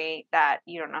recovery that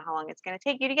you don't know how long it's going to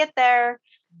take you to get there.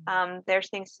 There's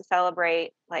things to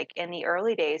celebrate, like in the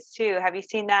early days too. Have you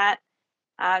seen that,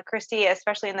 Christy,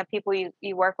 especially in the people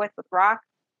you work with Rock?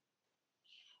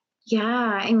 Yeah,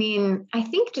 I mean, I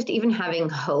think just even having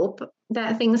hope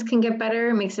that things can get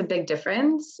better makes a big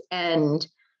difference. And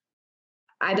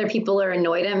either people are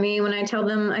annoyed at me when I tell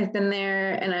them I've been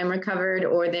there and I'm recovered,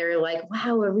 or they're like,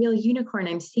 wow, a real unicorn,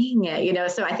 I'm seeing it, you know?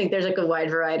 So I think there's like a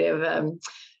wide variety of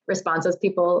responses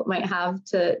people might have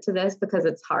to this, because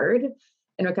it's hard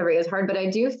and recovery is hard. But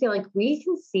I do feel like we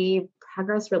can see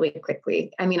progress really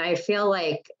quickly. I mean, I feel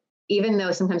like even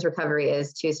though sometimes recovery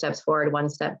is 2 steps forward, 1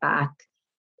 step back,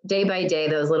 day by day,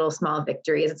 those little small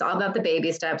victories, it's all about the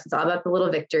baby steps. It's all about the little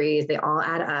victories. They all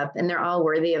add up and they're all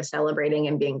worthy of celebrating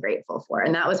and being grateful for.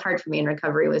 And that was hard for me in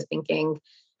recovery, was thinking,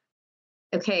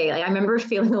 okay, like I remember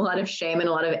feeling a lot of shame and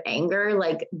a lot of anger.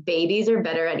 Like, babies are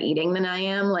better at eating than I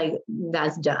am. Like,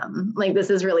 that's dumb. Like, this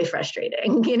is really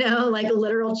frustrating, you know, like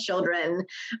literal children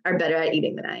are better at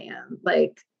eating than I am.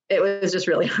 Like, it was just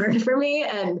really hard for me.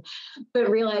 But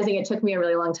realizing it took me a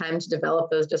really long time to develop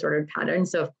those disordered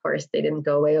patterns. So of course they didn't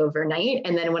go away overnight.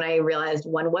 And then when I realized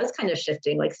one was kind of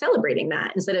shifting, like celebrating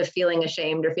that instead of feeling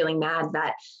ashamed or feeling mad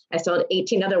that I still had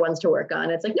 18 other ones to work on.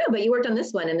 It's like, no, but you worked on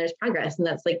this one and there's progress. And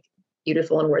that's like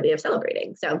beautiful and worthy of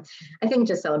celebrating. So I think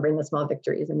just celebrating the small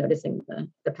victories and noticing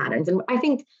the patterns. And I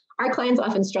think our clients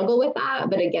often struggle with that,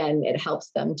 but again, it helps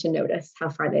them to notice how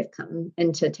far they've come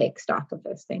and to take stock of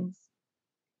those things.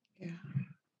 Yeah.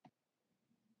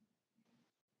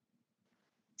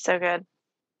 So good.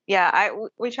 Yeah,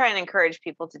 we try and encourage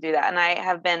people to do that. And I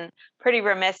have been pretty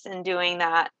remiss in doing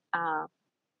that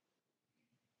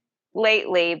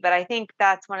lately, but I think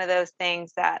that's one of those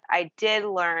things that I did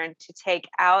learn to take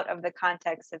out of the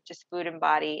context of just food and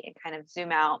body and kind of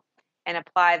zoom out and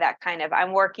apply that kind of,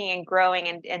 I'm working and growing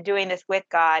and doing this with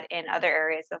God in other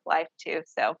areas of life too.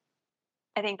 So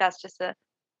I think that's just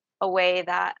a way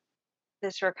that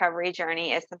this recovery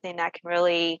journey is something that can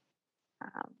really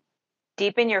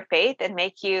deepen your faith and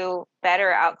make you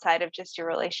better outside of just your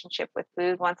relationship with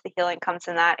food. Once the healing comes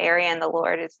in that area, and the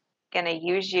Lord is going to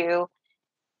use you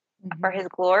for his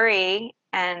glory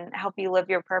and help you live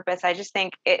your purpose. I just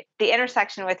think the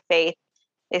intersection with faith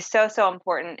is so, so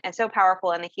important and so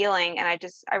powerful in the healing. And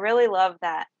I really love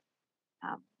that.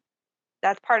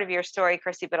 That's part of your story,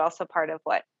 Christy, but also part of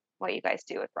what you guys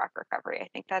do with Rock Recovery. I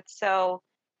think that's so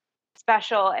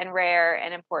special and rare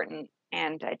and important.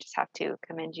 And I just have to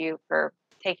commend you for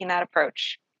taking that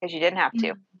approach, because you didn't have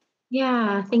to.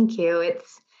 Yeah, thank you.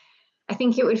 I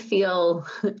think it would feel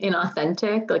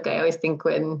inauthentic. Like I always think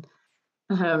when,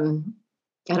 I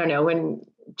don't know, when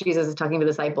Jesus is talking to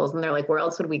disciples and they're like, where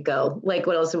else would we go? Like,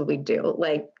 what else would we do?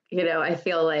 Like, you know, I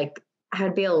feel like I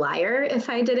would be a liar if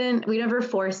I didn't. We never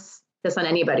force this on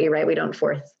anybody, right? We don't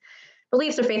force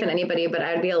beliefs or faith in anybody, but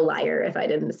I'd be a liar if I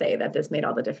didn't say that this made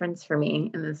all the difference for me.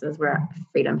 And this is where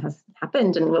freedom has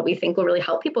happened and what we think will really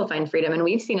help people find freedom. And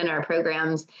we've seen in our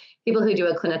programs, people who do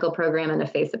a clinical program and a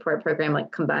faith support program,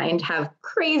 like combined, have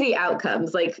crazy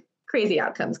outcomes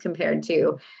compared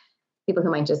to people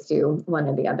who might just do one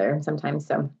or the other sometimes.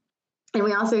 So, and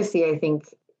we also see, I think,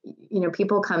 you know,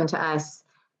 people come to us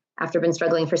after been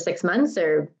struggling for 6 months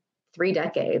or 3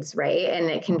 decades, right? And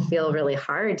it can feel really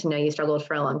hard to know you struggled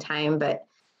for a long time. But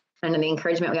and the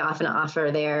encouragement we often offer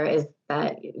there is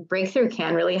that breakthrough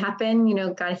can really happen. You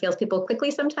know, God heals people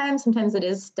quickly sometimes. Sometimes it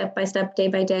is step by step, day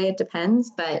by day. It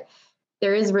depends. But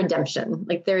there is redemption.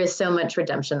 Like there is so much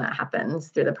redemption that happens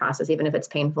through the process, even if it's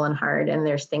painful and hard. And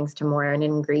there's things to mourn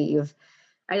and grieve.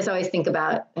 I just always think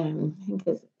about, I think,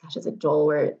 is it Joel,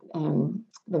 where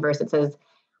the verse that says,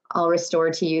 I'll restore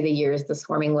to you the years the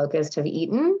swarming locusts have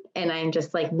eaten. And I'm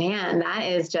just like, man, that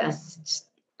is just,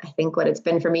 I think, what it's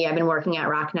been for me. I've been working at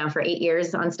Rock now for 8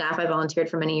 years on staff. I volunteered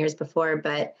for many years before,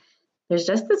 but there's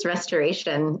just this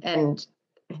restoration. And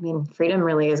I mean, freedom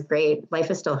really is great.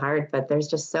 Life is still hard, but there's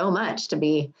just so much to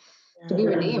be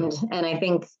redeemed. And I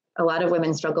think a lot of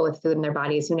women struggle with food in their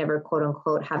bodies who never, quote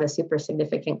unquote, have a super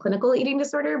significant clinical eating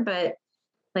disorder, but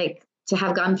like to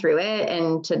have gone through it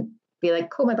and to be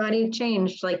like, cool, my body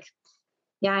changed. Like,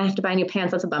 yeah, I have to buy new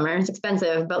pants. That's a bummer. It's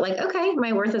expensive, but like, okay,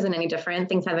 my worth isn't any different.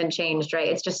 Things haven't changed, right?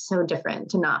 It's just so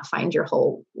different to not find your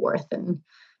whole worth in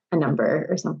a number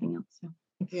or something else. So,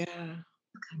 yeah.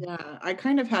 Yeah. I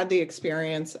kind of had the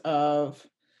experience of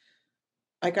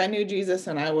like, I knew Jesus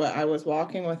and I was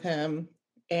walking with him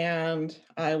and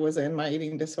I was in my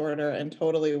eating disorder and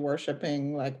totally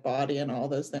worshiping like body and all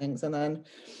those things. And then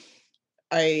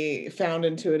I found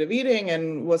intuitive eating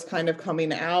and was kind of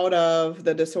coming out of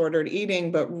the disordered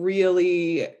eating, but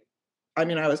really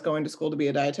I was going to school to be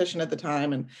a dietitian at the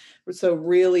time. And so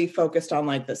really focused on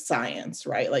like the science,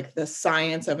 right? Like the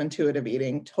science of intuitive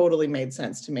eating totally made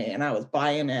sense to me. And I was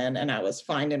buying in and I was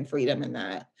finding freedom in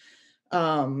that.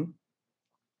 And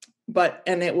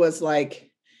it was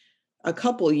like a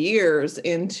couple years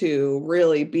into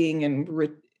really being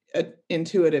in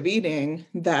intuitive eating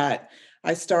that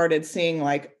I started seeing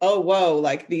like, oh, whoa,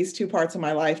 like these two parts of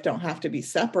my life don't have to be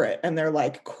separate and they're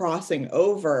like crossing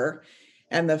over.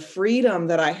 And the freedom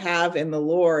that I have in the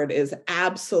Lord is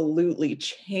absolutely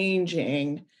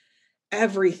changing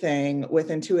everything with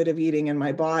intuitive eating in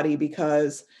my body,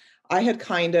 because I had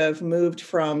kind of moved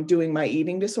from doing my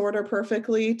eating disorder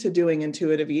perfectly to doing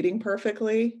intuitive eating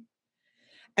perfectly.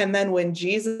 And then when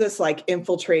Jesus like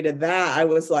infiltrated that, I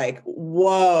was like,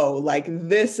 whoa, like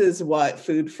this is what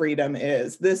food freedom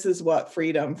is. This is what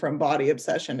freedom from body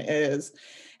obsession is.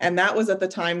 And that was at the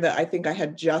time that I think I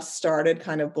had just started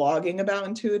kind of blogging about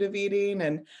intuitive eating.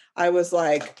 And I was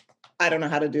like, I don't know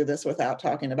how to do this without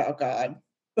talking about God.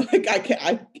 Like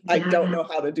I don't know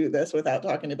how to do this without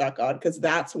talking about God, because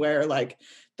that's where like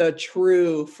the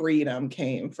true freedom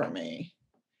came for me.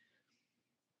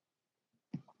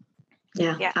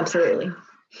 Yeah, absolutely.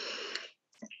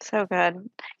 So good.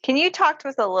 Can you talk to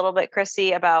us a little bit,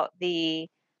 Christy, about the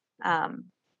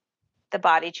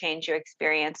body change you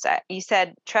experienced? You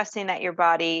said trusting that your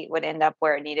body would end up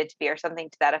where it needed to be, or something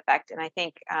to that effect. And I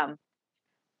think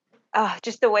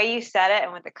just the way you said it,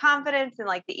 and with the confidence and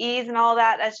like the ease and all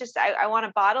that, that's just, I want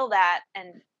to bottle that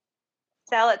and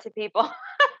sell it to people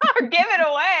or give it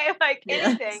away, like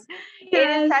anything. Yes.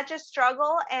 It is such a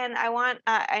struggle. And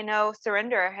I know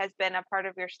surrender has been a part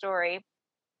of your story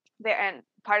there and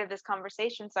part of this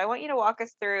conversation. So I want you to walk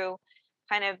us through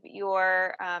kind of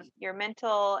your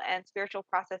mental and spiritual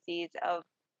processes of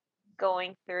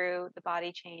going through the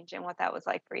body change and what that was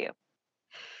like for you.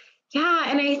 Yeah.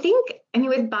 And I think,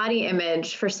 with body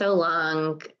image for so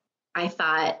long, I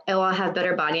thought, oh, I'll have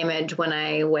better body image when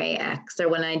I weigh X or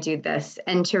when I do this.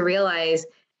 And to realize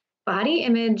body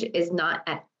image is not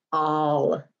at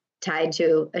all tied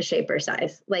to a shape or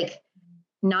size, like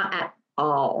not at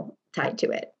all tied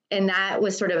to it. And that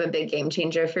was sort of a big game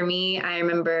changer for me. I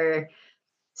remember,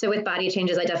 so with body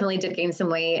changes, I definitely did gain some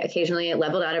weight. Occasionally it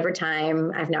leveled out over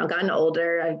time. I've now gotten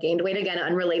older. I've gained weight again,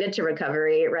 unrelated to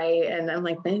recovery, right? And I'm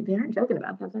like, they aren't joking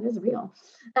about that. That is real.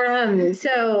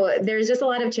 So there's just a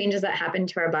lot of changes that happen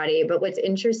to our body. But what's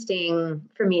interesting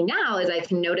for me now is I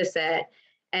can notice it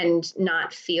and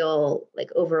not feel like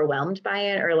overwhelmed by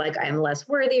it or like I'm less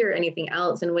worthy or anything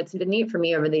else. And what's been neat for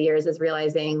me over the years is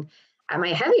realizing at my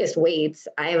heaviest weights,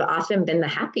 I've often been the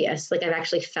happiest. Like I've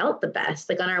actually felt the best.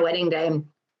 Like on our wedding day,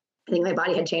 I think my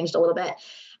body had changed a little bit.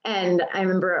 And I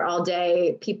remember all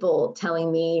day people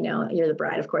telling me, you're the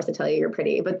bride, of course, I tell you you're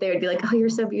pretty, but they would be like, oh, you're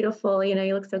so beautiful. You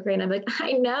look so great. And I'm like,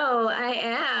 I know I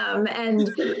am.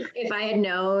 And if I had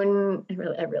known,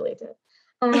 I really did.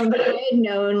 But if I had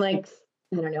known, like,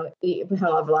 I don't know,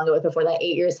 however long it was before that,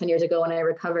 8 years, 10 years ago when I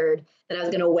recovered, that I was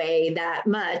going to weigh that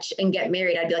much and get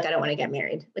married, I'd be like, I don't want to get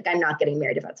married. Like, I'm not getting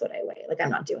married if that's what I weigh. Like, I'm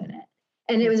not doing it.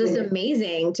 And it was just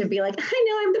amazing to be like, I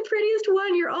know I'm the prettiest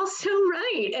one. You're all so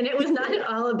right. And it was not at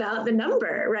all about the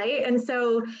number, right? And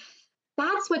so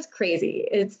that's what's crazy.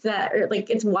 It's that, like,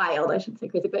 it's wild. I shouldn't say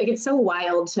crazy, but like, it's so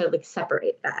wild to like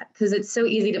separate that, because it's so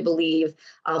easy to believe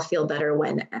I'll feel better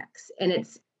when X. And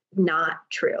it's not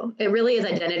true. It really is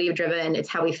identity driven. It's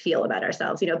how we feel about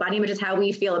ourselves. Body image is how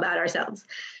we feel about ourselves,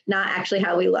 not actually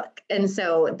how we look. And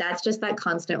so that's just that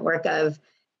constant work of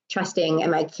trusting,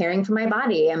 am I caring for my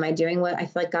body? Am I doing what I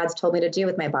feel like God's told me to do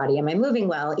with my body? Am I moving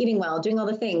well, eating well, doing all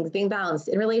the things, being balanced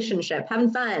in relationship,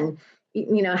 having fun,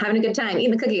 having a good time,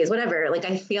 eating the cookies, whatever. Like,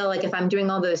 I feel like if I'm doing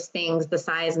all those things, the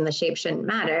size and the shape shouldn't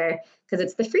matter, because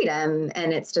it's the freedom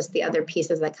and it's just the other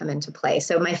pieces that come into play.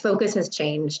 So my focus has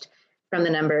changed from the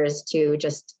numbers to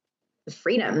just the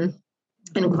freedom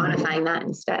and quantifying that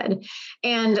instead.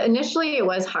 And initially it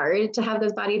was hard to have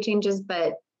those body changes,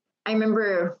 but I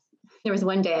remember there was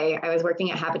one day I was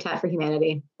working at Habitat for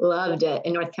Humanity, loved it,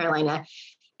 in North Carolina.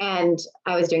 And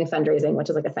I was doing fundraising, which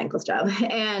is like a thankless job.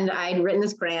 And I'd written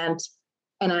this grant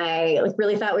and I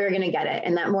really thought we were going to get it.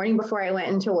 And that morning before I went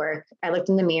into work, I looked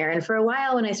in the mirror. And for a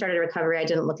while when I started recovery, I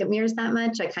didn't look at mirrors that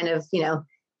much. I kind of,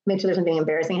 make sure there's something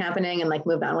embarrassing happening and like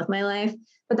move on with my life.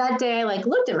 But that day I like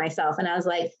looked at myself and I was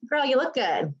like, girl, you look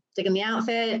good. Digging the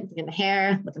outfit, digging the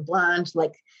hair, looking blonde.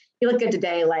 Like, you look good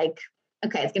today. Like,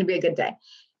 okay, it's going to be a good day.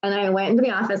 And I went into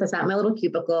the office, I sat in my little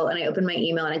cubicle and I opened my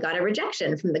email and I got a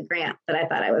rejection from the grant that I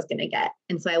thought I was going to get.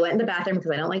 And so I went in the bathroom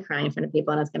because I don't like crying in front of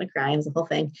people and I was going to cry. It was the whole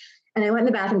thing. And I went in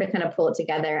the bathroom to kind of pull it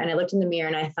together. And I looked in the mirror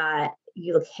and I thought,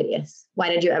 you look hideous. Why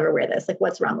did you ever wear this? Like,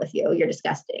 what's wrong with you? You're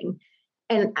disgusting.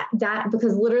 And that,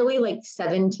 because literally like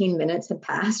 17 minutes had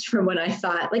passed from when I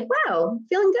thought like, wow,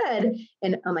 feeling good.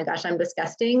 And oh my gosh, I'm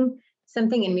disgusting.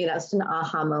 Something in me, that was an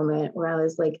aha moment where I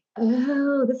was like,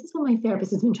 oh, this is what my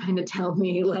therapist has been trying to tell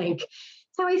me. Like,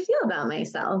 it's how I feel about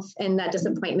myself. And that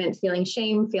disappointment, feeling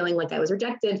shame, feeling like I was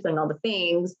rejected, feeling all the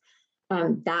things.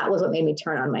 That was what made me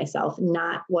turn on myself,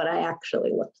 not what I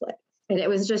actually looked like. And it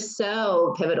was just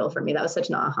so pivotal for me. That was such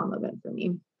an aha moment for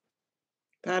me.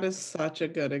 That is such a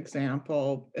good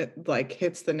example. It like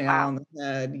hits the nail on the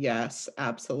head. Yes,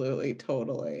 absolutely.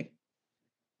 Totally.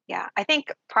 Yeah. I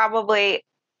think probably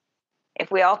if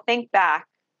we all think back,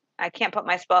 I can't put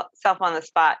myself on the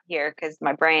spot here because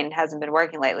my brain hasn't been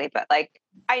working lately, but like,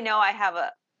 I know I have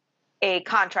a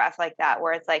contrast like that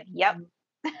where it's like, yep,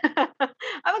 I'm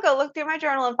gonna go look through my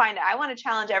journal and find it. I want to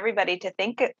challenge everybody to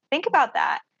think about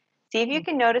that. See if you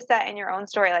can notice that in your own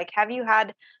story. Like, have you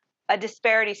had a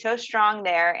disparity so strong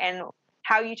there and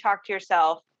how you talk to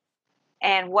yourself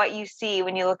and what you see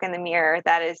when you look in the mirror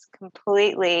that is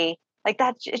completely like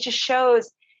that? It just shows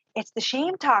it's the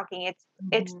shame talking.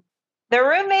 It's the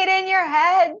roommate in your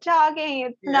head talking.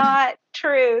 It's not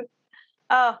truth.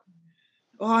 Oh,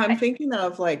 well, I'm thinking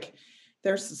of like,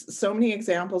 there's so many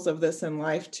examples of this in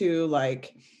life too.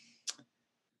 Like,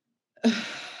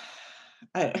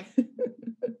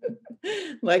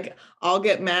 like I'll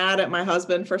get mad at my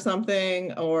husband for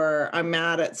something, or I'm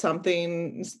mad at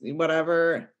something,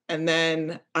 whatever. And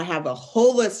then I have a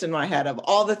whole list in my head of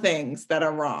all the things that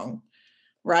are wrong.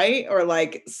 Right. Or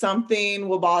like something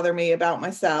will bother me about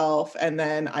myself. And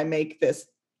then I make this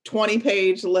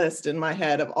 20-page list in my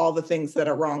head of all the things that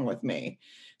are wrong with me.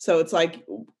 So it's like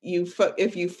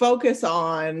if you focus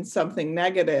on something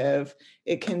negative,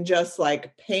 it can just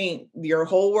like paint your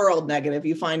whole world negative.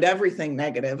 You find everything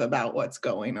negative about what's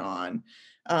going on.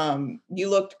 You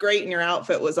looked great and your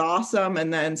outfit was awesome.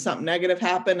 And then something negative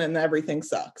happened and everything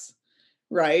sucks.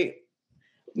 Right.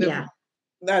 Yeah.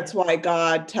 That's why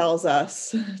God tells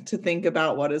us to think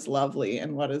about what is lovely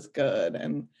and what is good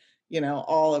and,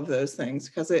 all of those things,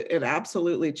 because it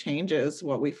absolutely changes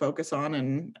what we focus on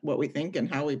and what we think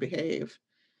and how we behave.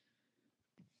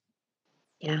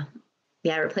 Yeah.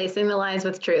 Yeah. Replacing the lies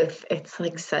with truth. It's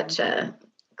like such a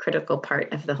critical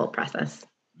part of the whole process.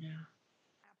 Yeah.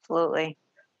 Absolutely.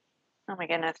 Oh my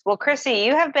goodness. Well, Chrissy,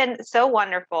 you have been so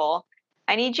wonderful.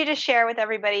 I need you to share with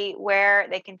everybody where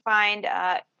they can find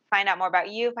out more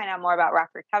about you, find out more about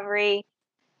Rock Recovery.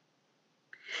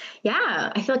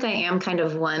 Yeah, I feel like I am kind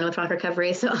of one with Rock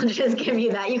Recovery, so I'll just give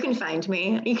you that. You can find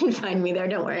me. You can find me there,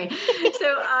 don't worry.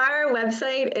 So our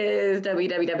website is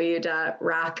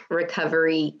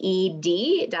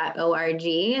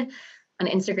www.rockrecoveryed.org. On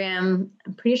Instagram,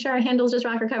 I'm pretty sure our handle is just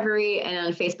Rock Recovery, and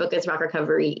on Facebook it's Rock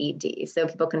Recovery ED. So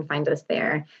people can find us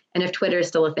there. And if Twitter is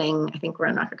still a thing, I think we're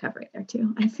on Rock Recovery there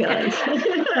too. I feel like I'm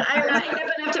not good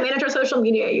enough to manage our social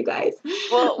media, you guys.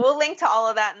 We'll link to all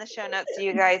of that in the show notes so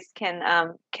you guys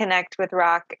can connect with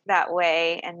Rock that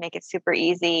way and make it super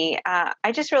easy.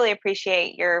 I just really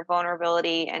appreciate your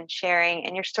vulnerability and sharing,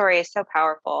 and your story is so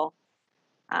powerful.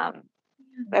 There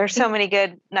are so many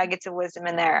good nuggets of wisdom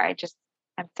in there.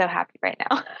 I'm so happy right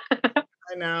now.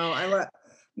 I know.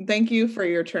 Thank you for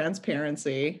your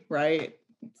transparency, right?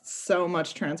 So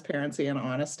much transparency and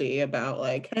honesty about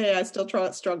like, hey, I still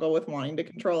struggle with wanting to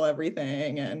control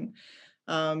everything, and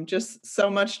just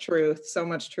so much truth.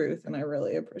 And I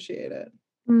really appreciate it.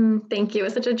 Thank you. It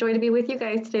was such a joy to be with you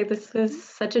guys today. This was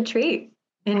such a treat.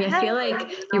 And I feel like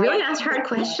you really asked hard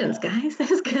questions, guys.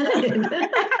 That was good.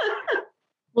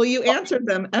 Well, you answered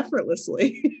them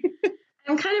effortlessly.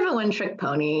 I'm kind of a one-trick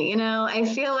pony, I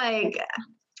feel like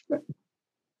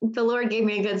the Lord gave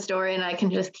me a good story and I can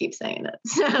just keep saying it.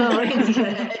 So it's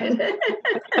good.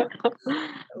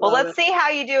 Well, let's see how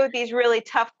you do with these really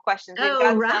tough questions. We've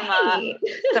got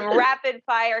some rapid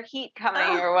fire heat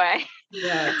coming your way.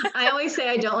 Yes. I always say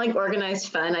I don't like organized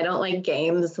fun. I don't like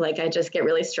games. Like I just get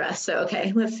really stressed. So,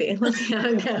 okay, let's see how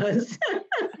it goes.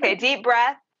 Okay, deep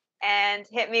breath and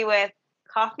hit me with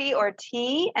coffee or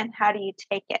tea, and how do you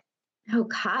take it? Oh,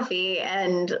 coffee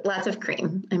and lots of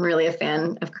cream. I'm really a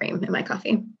fan of cream in my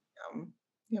coffee.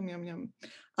 Yum.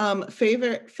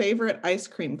 Favorite ice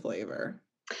cream flavor?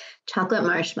 Chocolate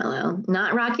marshmallow.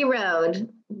 Not Rocky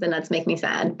Road. The nuts make me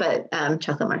sad, but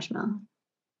chocolate marshmallow.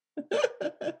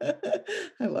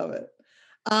 I love it.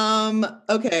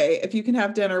 Okay, if you can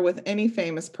have dinner with any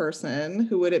famous person,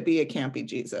 who would it be? It can't be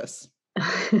Jesus.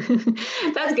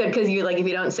 That's good, because if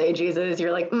you don't say Jesus,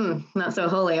 you're like, not so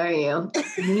holy, are you?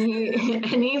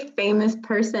 Any famous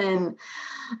person?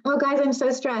 Oh, guys, I'm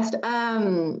so stressed.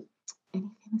 Any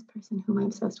famous person who am I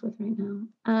obsessed with right now?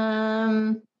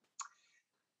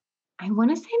 I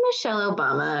want to say Michelle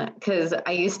Obama, because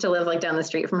I used to live like down the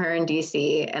street from her in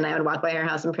DC, and I would walk by her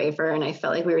house and pray for her, and I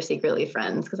felt like we were secretly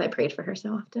friends because I prayed for her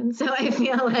so often. So I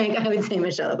feel like I would say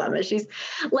Michelle Obama. She's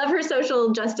love her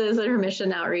social justice and her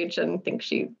mission outreach, and think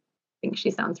she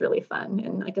sounds really fun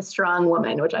and like a strong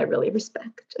woman, which I really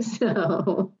respect.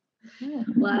 So a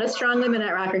lot of strong women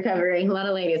at Rock Recovery, a lot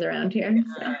of ladies around here.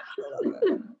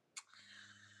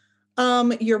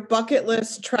 So. Your bucket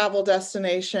list travel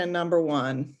destination number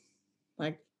one.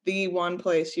 Like the one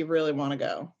place you really want to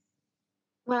go?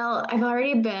 Well, I've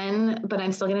already been, but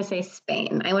I'm still going to say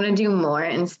Spain. I want to do more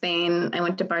in Spain. I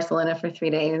went to Barcelona for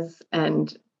 3 days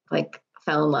and like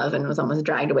fell in love and was almost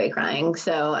dragged away crying.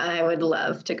 So I would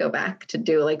love to go back to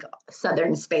do like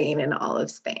southern Spain and all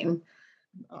of Spain.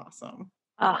 Awesome.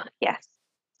 Oh, yes.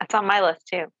 That's on my list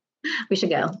too. We should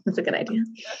go. That's a good idea.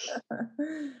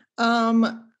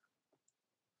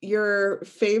 Your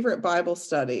favorite Bible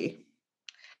study?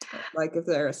 Like, is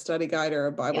there a study guide or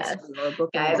a Bible study or a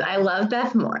book? Guys, I love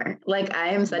Beth Moore. Like, I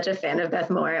am such a fan of Beth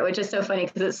Moore, which is so funny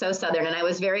because it's so Southern. And I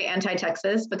was very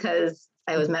anti-Texas because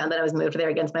I was mad that I was moved there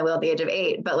against my will at the age of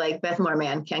 8. But like Beth Moore,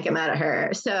 man, can't get mad at her.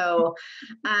 So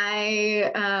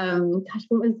I,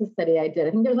 what was the study I did?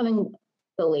 I think there was one in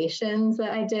Galatians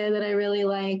that I did that I really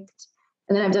liked.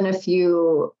 And then I've done a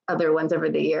few other ones over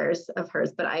the years of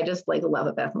hers, but I just like love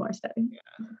a Beth Moore study.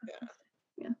 Yeah.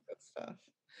 Good stuff.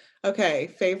 Okay.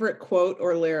 Favorite quote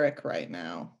or lyric right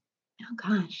now? Oh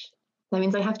gosh. That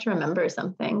means I have to remember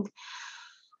something.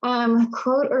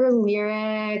 Quote or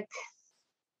lyric.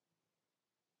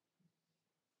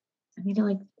 I need to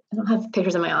I don't have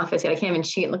pictures in my office yet. I can't even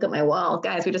cheat and look at my wall.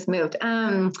 Guys, we just moved. That's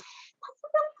a real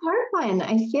hard one.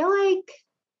 I feel like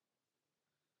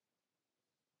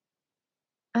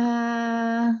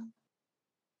I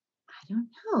don't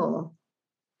know.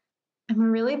 I'm a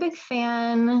really big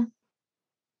fan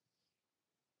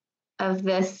of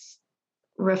this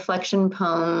reflection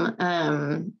poem.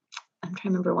 I'm trying to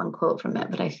remember one quote from it,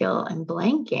 but I feel I'm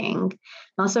blanking. I'm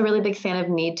also a really big fan of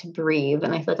Need to Breathe,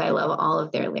 and I feel like I love all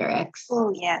of their lyrics.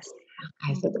 Oh, yes.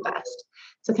 Guys are the best.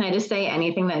 So can I just say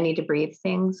anything that Need to Breathe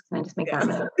sings? Can I just make that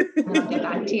up? And I'll get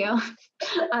back to you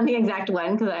on the exact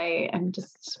one because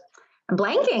I'm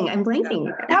blanking. Yeah.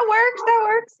 That works.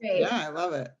 Great. Yeah, I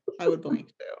love it. I would blank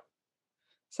too.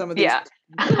 Some of these. Yeah.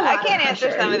 I can't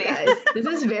answer some of these. Guys. This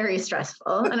is very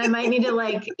stressful. And I might need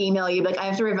to email you. I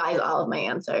have to revise all of my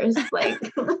answers.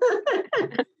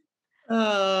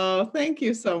 Oh, thank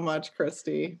you so much,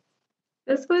 Christy.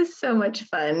 This was so much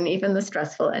fun. Even the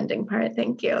stressful ending part.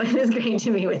 Thank you. It was great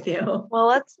to be with you. Well,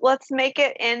 let's make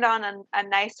it end on a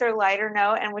nicer, lighter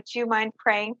note. And would you mind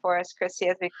praying for us, Christy,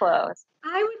 as we close?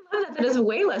 I would love that. That is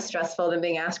way less stressful than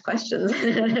being asked questions.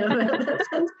 That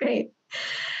sounds great.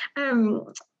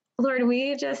 Lord,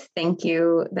 we just thank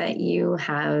you that you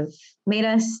have made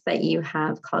us, that you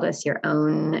have called us your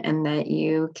own, and that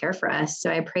you care for us.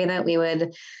 So I pray that we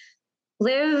would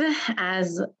live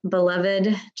as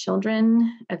beloved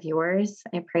children of yours.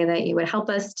 I pray that you would help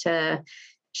us to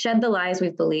shed the lies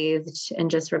we've believed and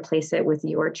just replace it with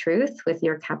your truth, with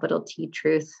your capital T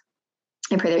truth.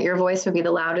 I pray that your voice would be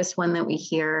the loudest one that we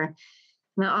hear,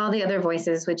 and that all the other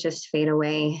voices would just fade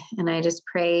away. And I just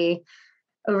pray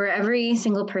over every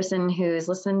single person who's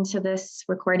listened to this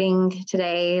recording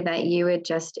today, that you would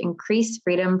just increase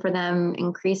freedom for them,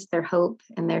 increase their hope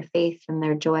and their faith and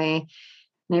their joy.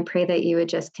 And I pray that you would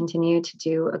just continue to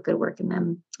do a good work in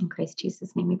them. In Christ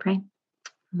Jesus' name we pray.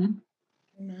 Amen.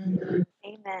 Amen.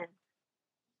 Amen.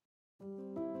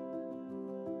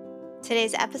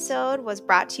 Today's episode was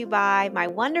brought to you by my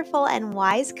wonderful and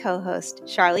wise co-host,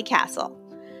 Charlie Castle.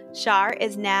 Char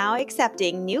is now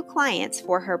accepting new clients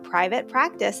for her private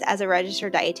practice as a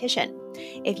registered dietitian.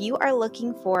 If you are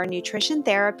looking for nutrition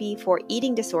therapy for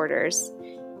eating disorders,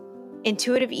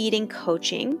 intuitive eating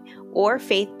coaching, or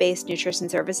faith-based nutrition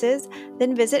services,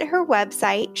 then visit her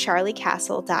website,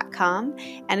 charliecastle.com,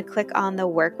 and click on the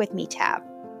Work With Me tab.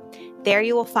 There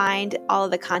you will find all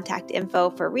of the contact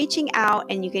info for reaching out,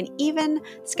 and you can even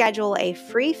schedule a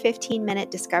free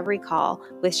 15-minute discovery call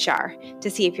with Char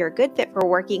to see if you're a good fit for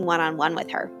working one-on-one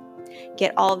with her.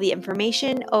 Get all of the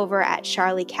information over at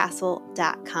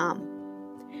charliecastle.com.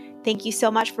 Thank you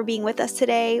so much for being with us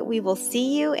today. We will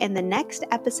see you in the next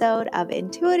episode of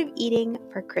Intuitive Eating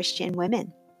for Christian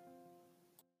Women.